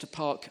lot less to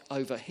park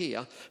over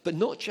here. But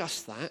not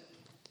just that,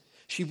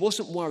 she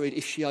wasn't worried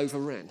if she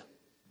overran.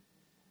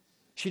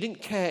 She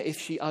didn't care if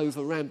she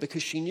overran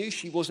because she knew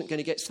she wasn't going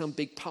to get some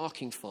big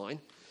parking fine.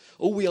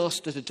 All we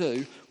asked her to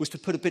do was to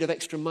put a bit of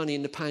extra money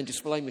in the pan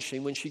display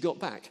machine when she got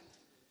back.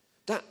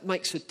 That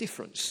makes a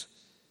difference.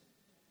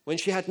 When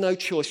she had no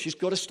choice, she's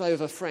got to stay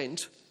with her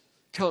friend,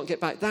 can't get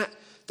back.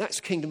 That's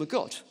kingdom of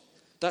God.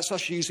 That's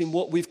us using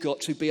what we've got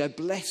to be a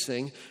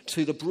blessing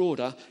to the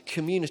broader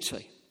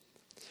community.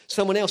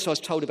 Someone else I was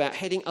told about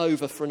heading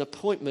over for an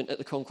appointment at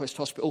the Conquest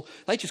Hospital.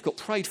 They just got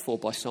prayed for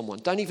by someone.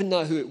 Don't even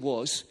know who it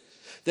was.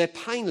 Their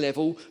pain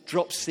level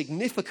dropped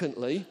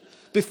significantly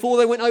before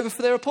they went over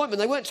for their appointment.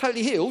 They weren't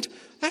totally healed.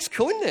 That's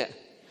cool, isn't it?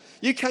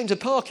 You came to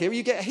park here,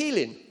 you get a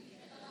healing.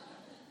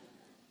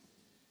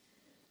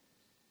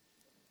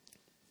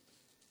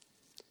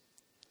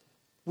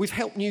 We've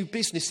helped new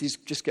businesses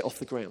just get off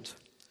the ground.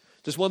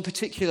 There's one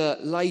particular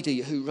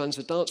lady who runs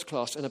a dance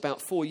class, and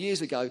about 4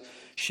 years ago,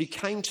 she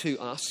came to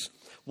us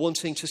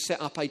wanting to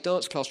set up a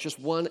dance class just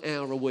 1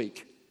 hour a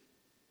week.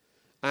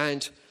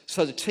 And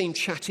so the team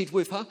chatted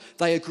with her.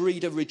 They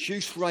agreed a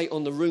reduced rate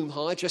on the room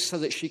hire just so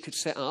that she could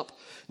set up.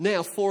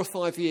 Now, 4 or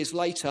 5 years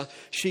later,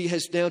 she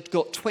has now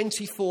got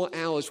 24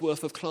 hours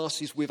worth of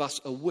classes with us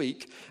a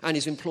week and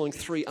is employing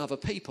 3 other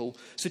people.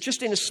 So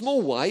just in a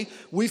small way,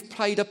 we've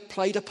played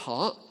a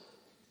part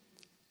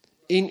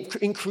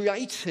in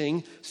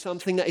creating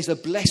something that is a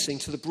blessing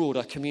to the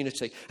broader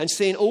community, and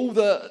seeing all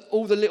the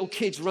little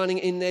kids running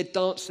in there,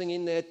 dancing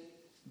in their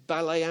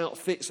ballet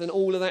outfits and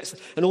all of that,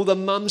 and all the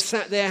mums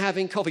sat there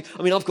having coffee.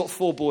 I mean, I've got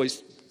 4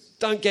 boys.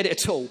 Don't get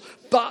it at all.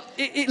 But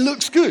it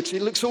looks good.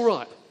 It looks all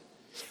right.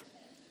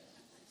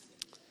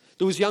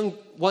 There was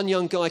one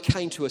young guy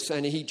came to us,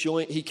 and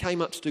he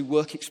came up to do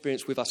work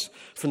experience with us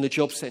from the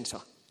job centre.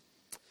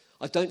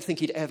 I don't think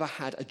he'd ever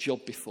had a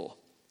job before.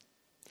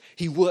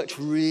 He worked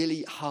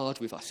really hard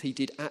with us. He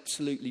did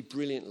absolutely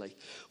brilliantly.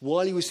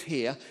 While he was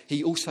here,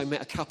 he also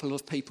met a couple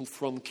of people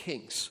from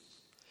King's.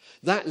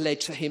 That led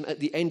to him, at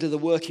the end of the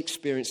work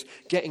experience,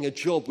 getting a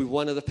job with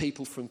one of the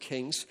people from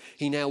King's.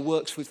 He now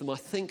works with them, I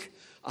think,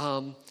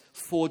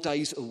 4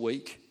 days a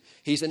week.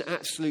 He's an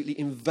absolutely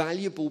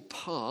invaluable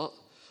part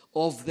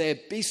of their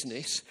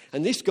business.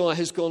 And this guy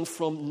has gone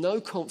from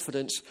no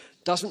confidence,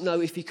 doesn't know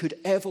if he could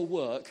ever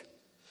work,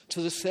 to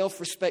the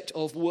self-respect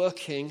of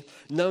working,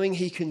 knowing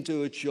he can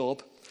do a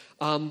job,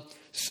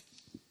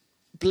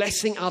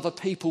 blessing other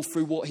people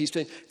through what he's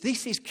doing.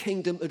 This is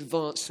kingdom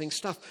advancing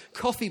stuff.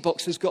 Coffee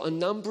Box has got a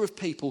number of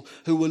people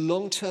who were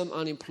long-term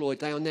unemployed.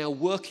 They are now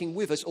working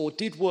with us, or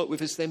did work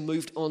with us, then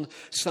moved on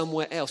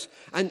somewhere else.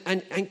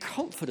 And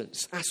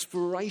confidence,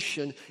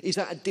 aspiration is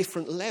at a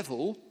different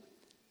level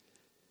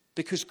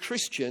because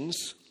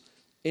Christians,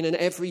 in an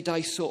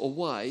everyday sort of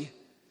way,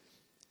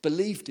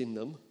 believed in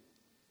them,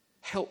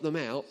 helped them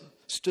out,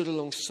 stood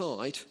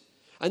alongside,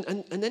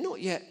 and they're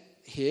not yet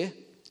here,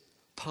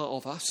 part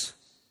of us,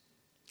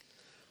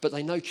 but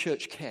they know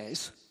church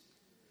cares,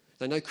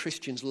 they know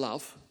Christians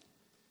love.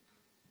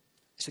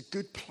 It's a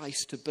good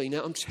place to be.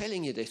 Now, I'm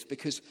telling you this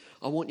because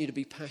I want you to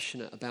be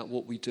passionate about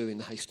what we do in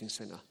the Hastings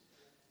Centre.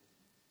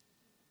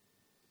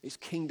 It's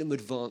kingdom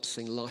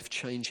advancing,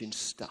 life-changing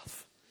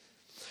stuff.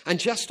 And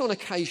just on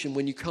occasion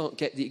when you can't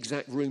get the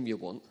exact room you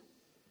want,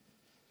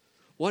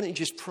 why don't you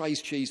just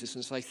praise Jesus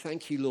and say,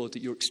 thank you, Lord,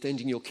 that you're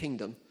extending your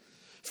kingdom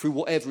through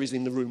whatever is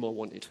in the room I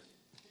wanted.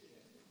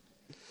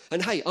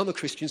 And hey, I'm a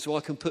Christian, so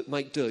I can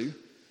make do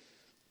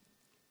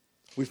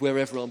with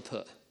wherever I'm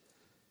put.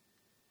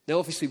 Now,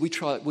 obviously,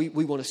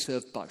 we want to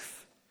serve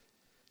both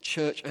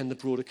church and the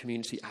broader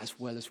community as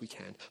well as we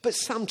can. But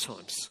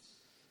sometimes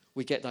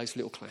we get those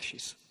little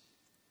clashes.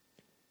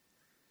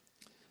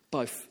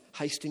 Both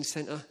Hastings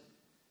Centre,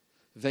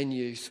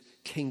 venues,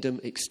 kingdom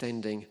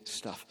extending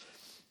stuff.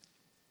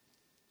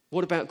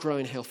 What about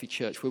Growing Healthy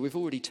Church? Well, we've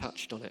already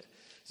touched on it.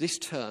 This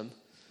term,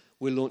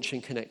 we're launching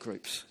Connect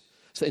Groups.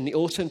 So in the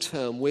autumn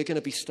term, we're going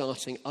to be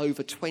starting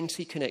over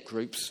 20 Connect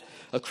Groups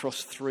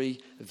across 3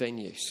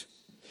 venues.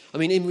 I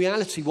mean, in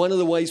reality, one of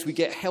the ways we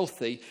get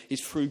healthy is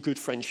through good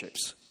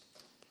friendships.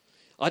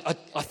 I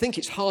think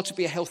it's hard to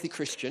be a healthy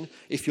Christian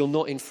if you're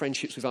not in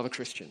friendships with other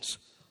Christians.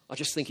 I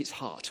just think it's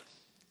hard.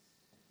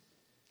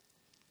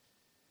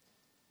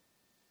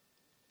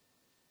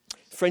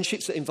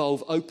 Friendships that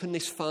involve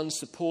openness, fun,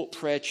 support,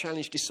 prayer,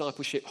 challenge,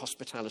 discipleship,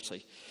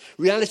 hospitality.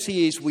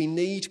 Reality is we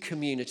need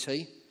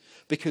community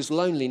because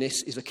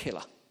loneliness is a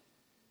killer.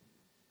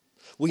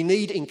 We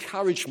need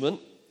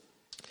encouragement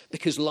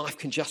because life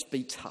can just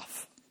be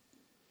tough.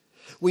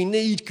 We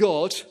need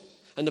God,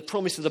 and the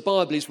promise of the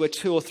Bible is where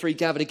 2 or 3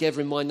 gather together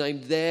in my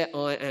name, there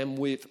I am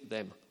with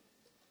them.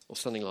 Or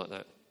something like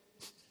that.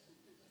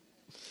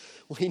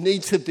 We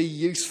need to be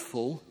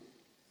useful,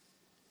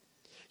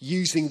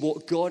 using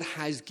what God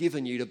has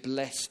given you to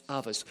bless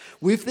others.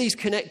 With these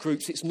connect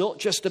groups, it's not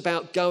just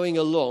about going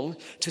along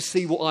to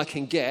see what I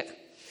can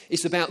get.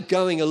 It's about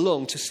going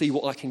along to see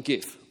what I can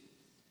give.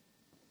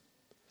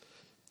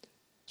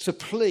 So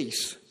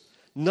please,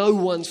 no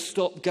one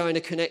stop going to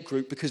connect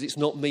group because it's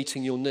not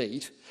meeting your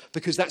need,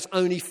 because that's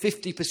only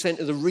 50%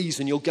 of the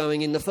reason you're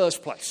going in the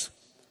first place.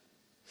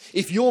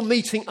 If you're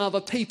meeting other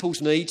people's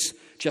needs,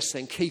 just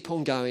then keep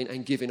on going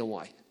and giving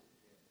away.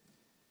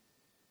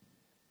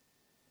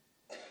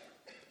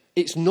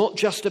 It's not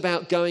just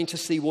about going to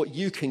see what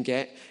you can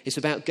get, it's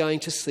about going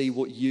to see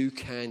what you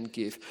can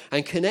give.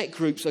 And connect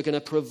groups are going to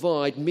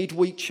provide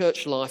midweek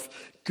church life,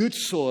 good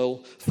soil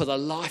for the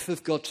life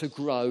of God to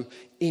grow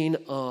in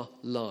our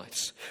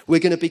lives. We're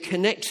going to be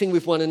connecting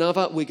with one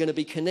another, we're going to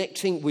be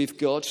connecting with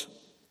God.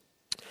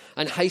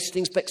 And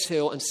Hastings,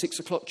 Bexhill and 6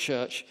 o'clock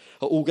church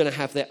are all going to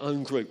have their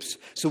own groups.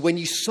 So when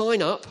you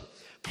sign up,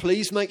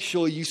 please make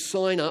sure you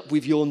sign up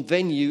with your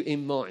venue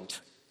in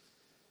mind.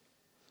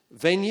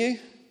 Venue,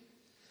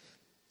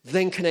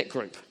 then connect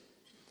group.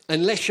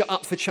 Unless you're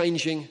up for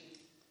changing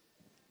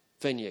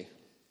venue.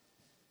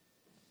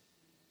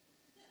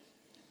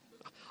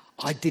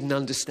 I didn't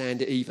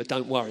understand it either,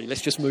 don't worry,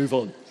 let's just move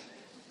on.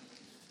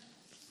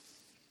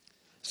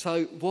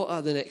 So what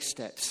are the next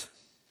steps?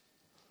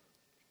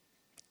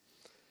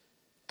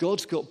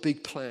 God's got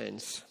big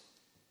plans.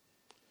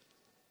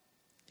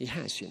 He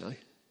has, you know.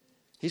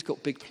 He's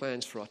got big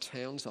plans for our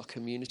towns, our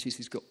communities.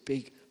 He's got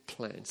big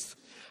plans.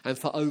 And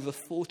for over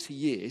 40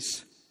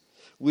 years,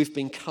 we've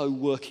been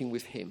co-working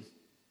with him.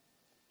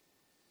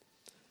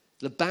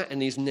 The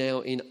baton is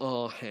now in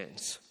our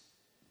hands.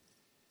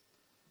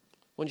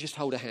 Why don't you just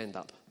hold a hand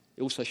up?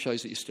 It also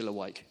shows that you're still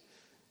awake.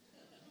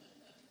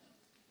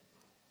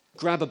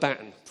 Grab a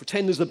baton.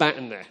 Pretend there's a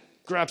baton there.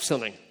 Grab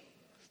something.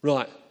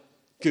 Right.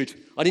 Good.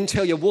 I didn't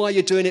tell you why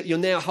you're doing it. You're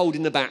now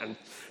holding the baton.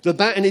 The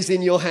baton is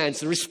in your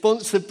hands. The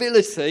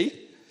responsibility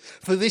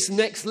for this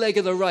next leg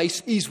of the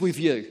race is with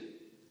you.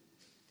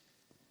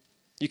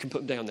 You can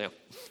put them down now.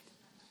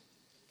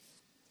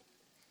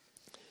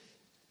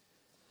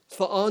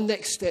 For our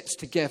next steps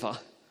together,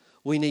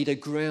 we need a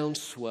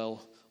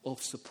groundswell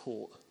of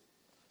support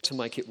to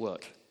make it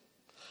work.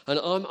 And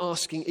I'm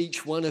asking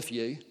each one of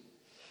you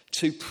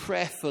to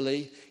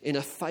prayerfully, in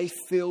a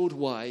faith-filled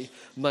way,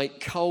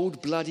 make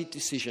cold-blooded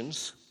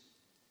decisions.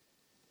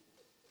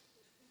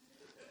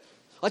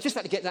 I just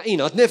had to get that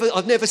in. I've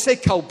never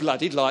said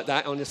cold-blooded like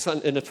that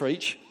in a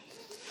preach.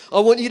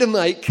 I want you to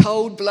make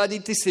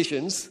cold-blooded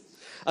decisions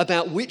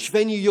about which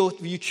venue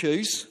you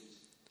choose,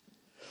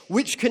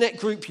 which connect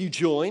group you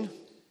join,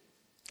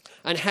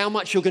 and how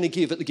much you're going to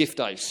give at the gift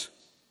days.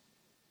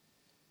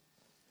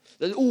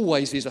 There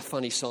always is a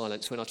funny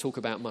silence when I talk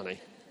about money.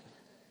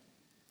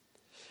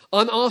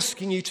 I'm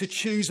asking you to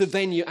choose a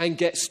venue and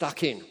get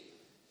stuck in.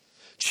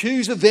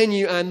 Choose a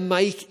venue and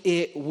make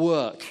it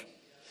work.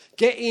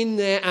 Get in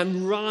there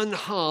and run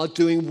hard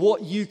doing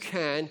what you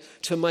can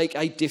to make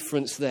a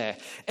difference there.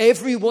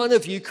 Every one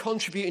of you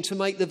contributing to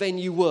make the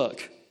venue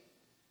work.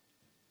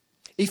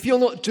 If you're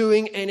not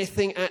doing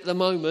anything at the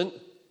moment,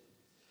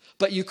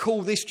 but you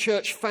call this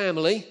church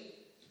family,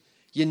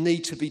 you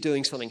need to be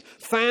doing something.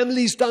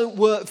 Families don't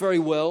work very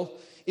well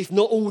if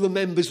not all the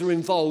members are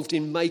involved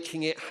in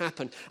making it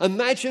happen.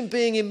 Imagine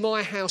being in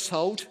my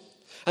household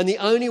and the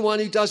only one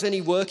who does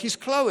any work is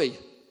Chloe.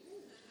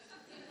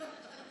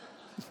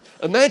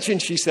 Imagine,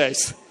 she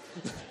says.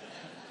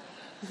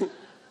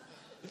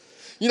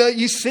 You know,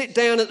 you sit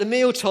down at the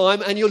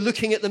mealtime and you're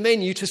looking at the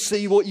menu to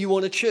see what you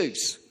want to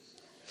choose.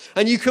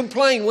 And you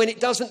complain when it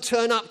doesn't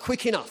turn up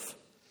quick enough.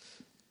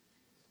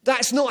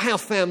 That's not how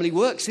family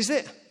works, is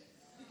it?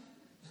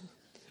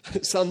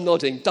 Some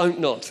nodding, don't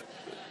nod.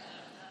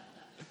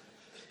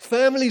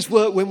 Families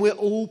work when we're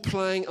all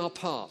playing our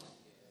part,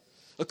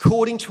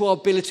 according to our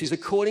abilities,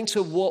 according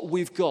to what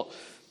we've got.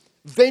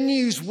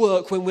 Venues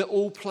work when we're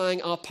all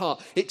playing our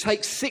part. It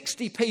takes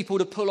 60 people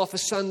to pull off a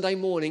Sunday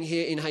morning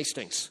here in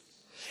Hastings.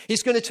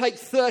 It's going to take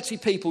 30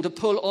 people to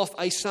pull off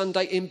a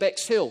Sunday in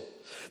Bexhill.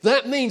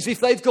 That means if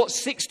they've got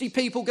 60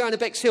 people going to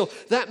Bexhill,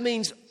 that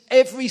means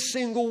every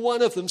single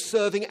one of them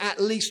serving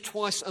at least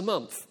twice a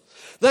month.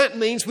 That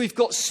means we've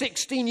got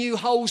 60 new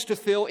holes to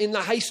fill in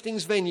the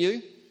Hastings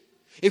venue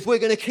if we're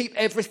going to keep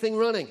everything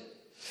running.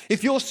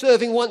 If you're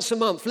serving once a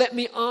month, let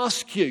me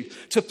ask you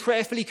to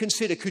prayerfully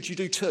consider, could you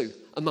do 2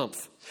 a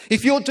month?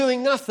 If you're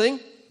doing nothing,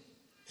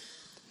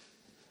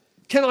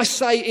 can I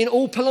say in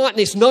all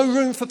politeness, no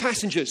room for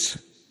passengers.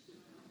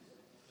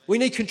 We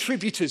need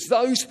contributors,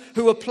 those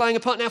who are playing a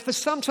part. Now, for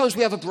sometimes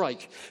we have a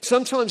break.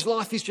 Sometimes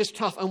life is just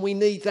tough and we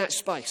need that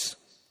space.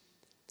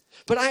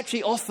 But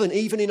actually, often,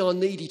 even in our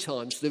needy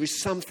times, there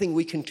is something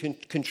we can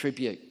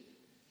contribute.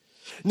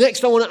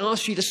 Next, I want to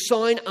ask you to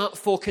sign up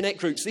for Connect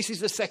groups. This is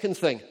the second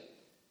thing.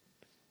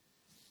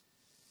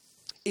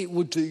 It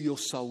will do your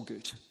soul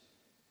good.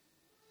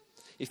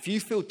 If you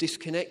feel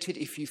disconnected,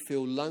 if you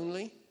feel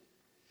lonely,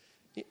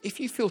 if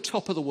you feel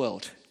top of the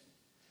world,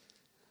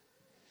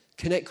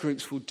 Connect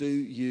groups will do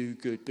you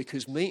good,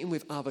 because meeting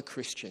with other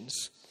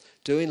Christians,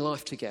 doing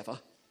life together,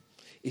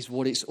 is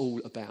what it's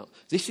all about.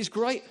 This is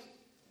great.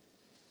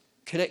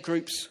 Connect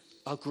groups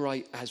are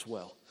great as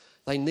well.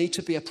 They need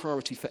to be a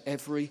priority for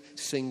every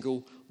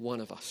single one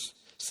of us.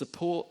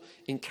 Support,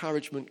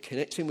 encouragement,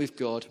 connecting with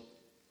God,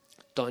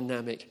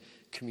 dynamic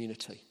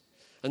community.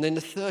 And then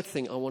the third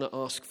thing I want to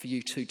ask for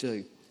you to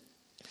do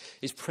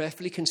is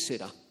prayerfully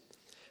consider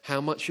how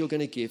much you're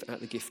going to give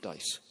at the gift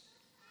days.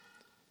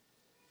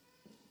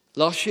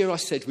 Last year I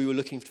said we were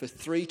looking for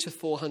 300,000 to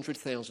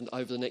 400,000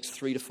 over the next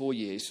 3 to 4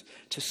 years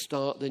to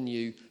start the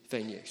new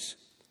venues.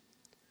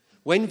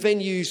 When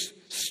venues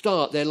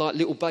start, they're like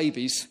little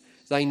babies.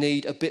 They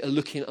need a bit of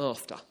looking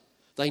after.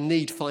 They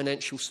need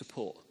financial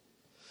support.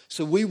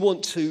 So we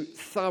want to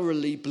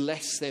thoroughly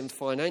bless them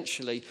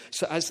financially,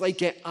 so as they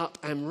get up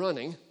and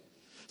running,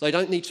 they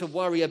don't need to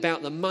worry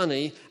about the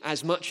money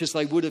as much as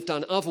they would have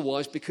done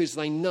otherwise, because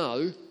they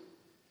know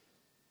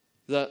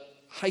that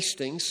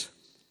Hastings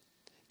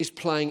is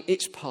playing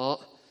its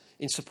part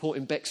in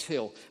supporting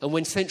Bexhill. And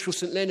when Central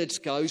St Leonard's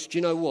goes, do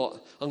you know what?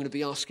 I'm going to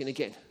be asking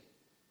again.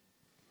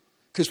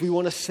 Because we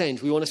want to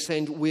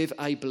send with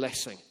a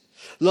blessing.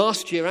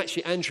 Last year,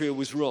 actually, Andrea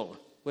was wrong.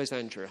 Where's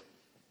Andrea?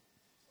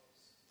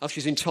 Oh,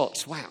 she's in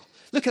Tots. Wow.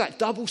 Look at that,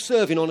 double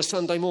serving on a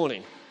Sunday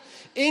morning.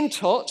 In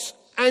Tots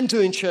and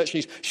doing church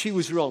news. She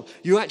was wrong.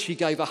 You actually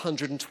gave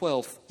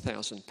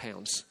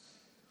 £112,000,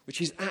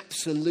 which is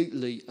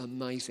absolutely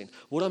amazing.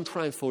 What I'm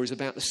praying for is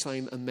about the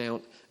same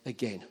amount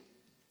again.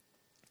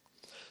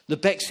 The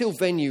Bexhill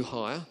venue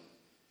hire,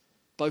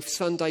 both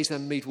Sundays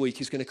and midweek,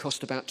 is going to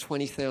cost about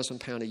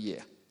 £20,000 a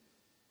year.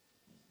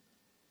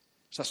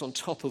 So that's on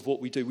top of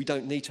what we do. We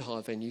don't need to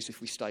hire venues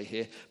if we stay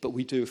here, but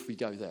we do if we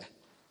go there.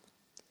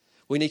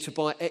 We need to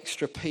buy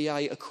extra PA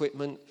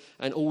equipment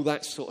and all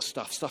that sort of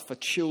stuff for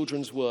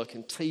children's work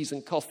and teas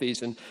and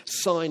coffees and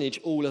signage,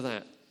 all of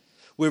that.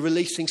 We're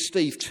releasing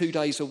Steve 2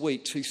 days a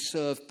week to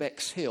serve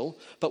Bexhill,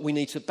 but we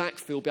need to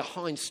backfill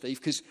behind Steve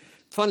because,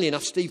 funnily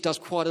enough, Steve does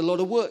quite a lot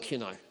of work, you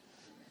know.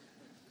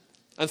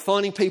 And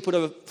finding people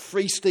to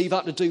free Steve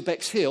up to do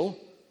Bexhill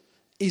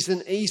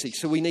isn't easy,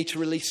 so we need to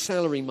release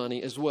salary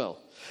money as well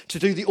to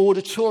do the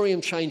auditorium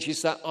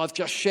changes that I've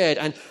just shared.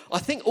 And I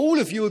think all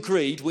of you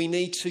agreed we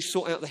need to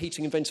sort out the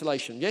heating and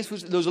ventilation. Yes,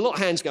 there was a lot of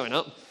hands going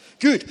up.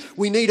 Good.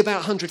 We need about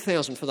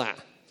 100,000 for that.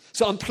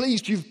 So I'm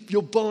pleased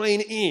you're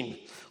buying in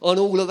on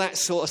all of that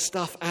sort of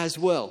stuff as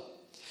well.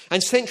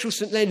 And Central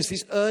St Leonard's,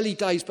 these early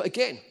days, but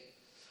again,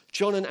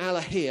 John and Al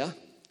are here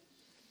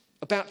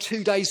about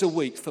 2 days a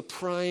week for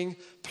praying,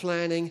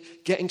 planning,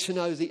 getting to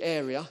know the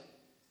area,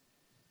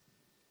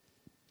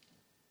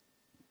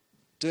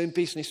 doing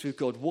business with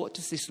God. What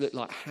does this look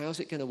like?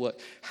 How's it going to work?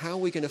 How are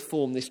we going to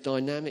form this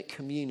dynamic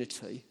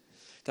community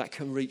that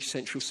can reach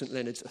Central St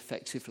Leonard's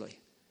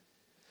effectively?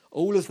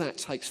 All of that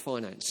takes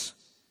finance.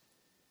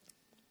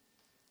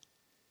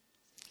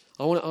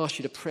 I want to ask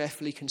you to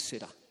prayerfully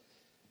consider,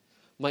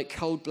 make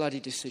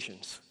cold-blooded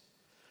decisions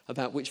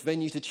about which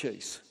venue to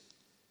choose,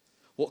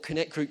 what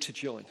Connect group to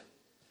join,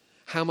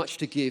 how much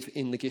to give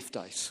in the gift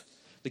days.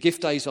 The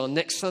gift days are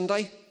next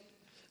Sunday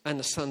and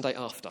the Sunday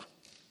after.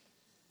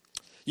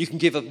 You can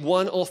give a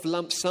one-off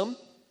lump sum.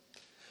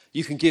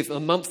 You can give a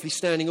monthly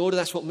standing order.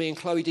 That's what me and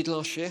Chloe did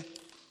last year.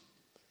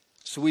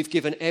 So we've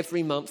given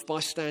every month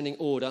by standing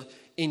order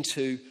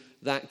into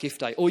that gift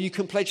day. Or you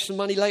can pledge some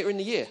money later in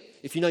the year.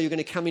 If you know you're going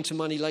to come into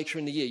money later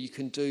in the year, you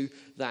can do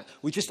that.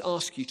 We just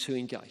ask you to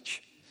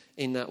engage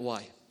in that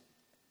way.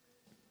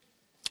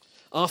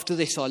 After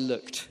this I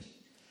looked,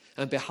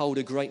 and behold,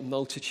 a great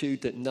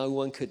multitude that no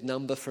one could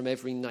number, from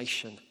every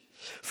nation,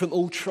 from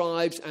all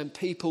tribes and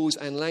peoples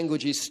and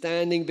languages,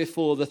 standing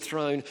before the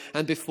throne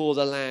and before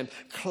the Lamb,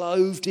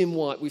 clothed in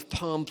white with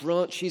palm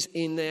branches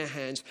in their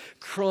hands,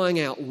 crying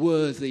out,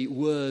 "Worthy,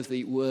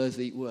 worthy,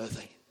 worthy,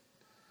 worthy."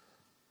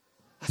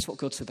 That's what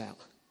God's about.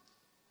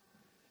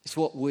 It's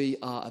what we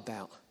are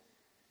about.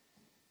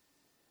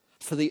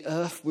 For the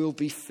earth will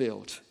be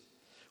filled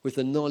with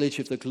the knowledge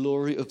of the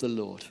glory of the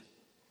Lord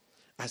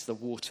as the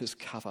waters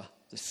cover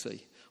the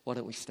sea. Why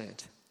don't we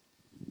stand?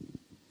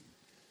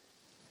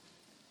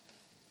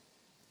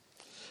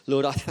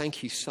 Lord, I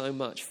thank you so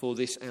much for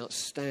this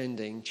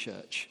outstanding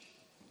church.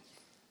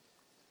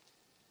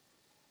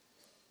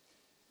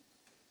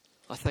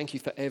 I thank you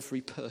for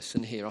every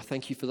person here. I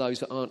thank you for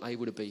those that aren't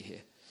able to be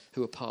here,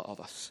 who are part of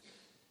us.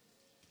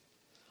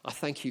 I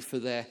thank you for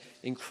their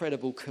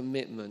incredible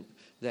commitment,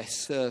 their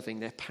serving,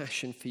 their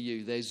passion for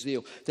you, their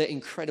zeal, their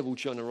incredible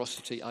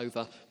generosity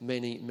over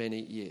many,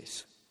 many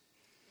years.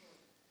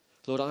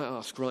 Lord, I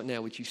ask right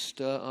now, would you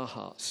stir our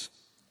hearts?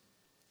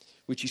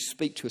 Would you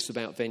speak to us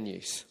about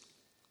venues?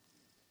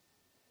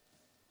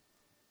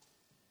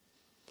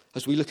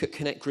 as we look at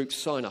Connect Group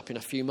sign up in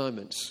a few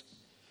moments,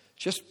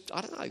 just,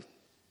 I don't know,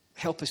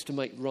 help us to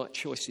make right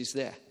choices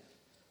there.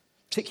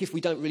 Particularly if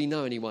we don't really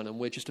know anyone and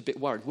we're just a bit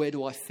worried. Where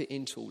do I fit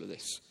into all of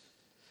this?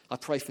 I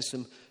pray for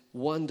some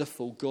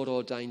wonderful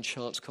God-ordained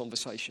chance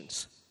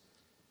conversations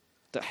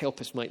that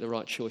help us make the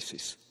right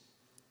choices.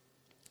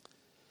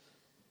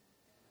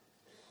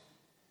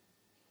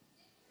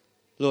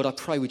 Lord, I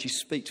pray, would you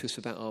speak to us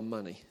about our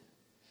money?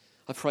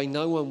 I pray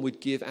no one would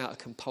give out of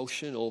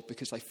compulsion or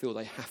because they feel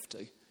they have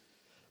to.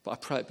 But I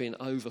pray it be an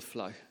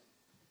overflow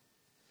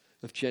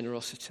of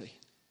generosity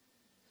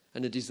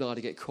and a desire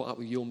to get caught up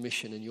with your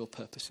mission and your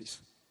purposes.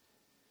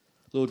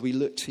 Lord, we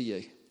look to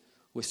you.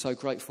 We're so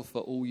grateful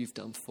for all you've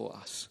done for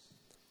us.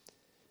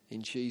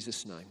 In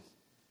Jesus' name,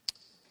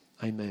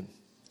 amen.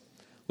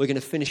 We're going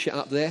to finish it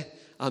up there.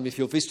 If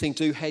you're visiting,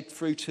 do head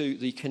through to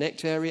the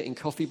Connect area in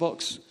Coffee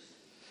Box.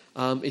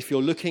 If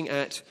you're looking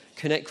at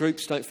Connect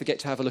groups, don't forget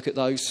to have a look at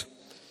those.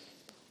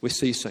 We'll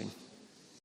see you soon.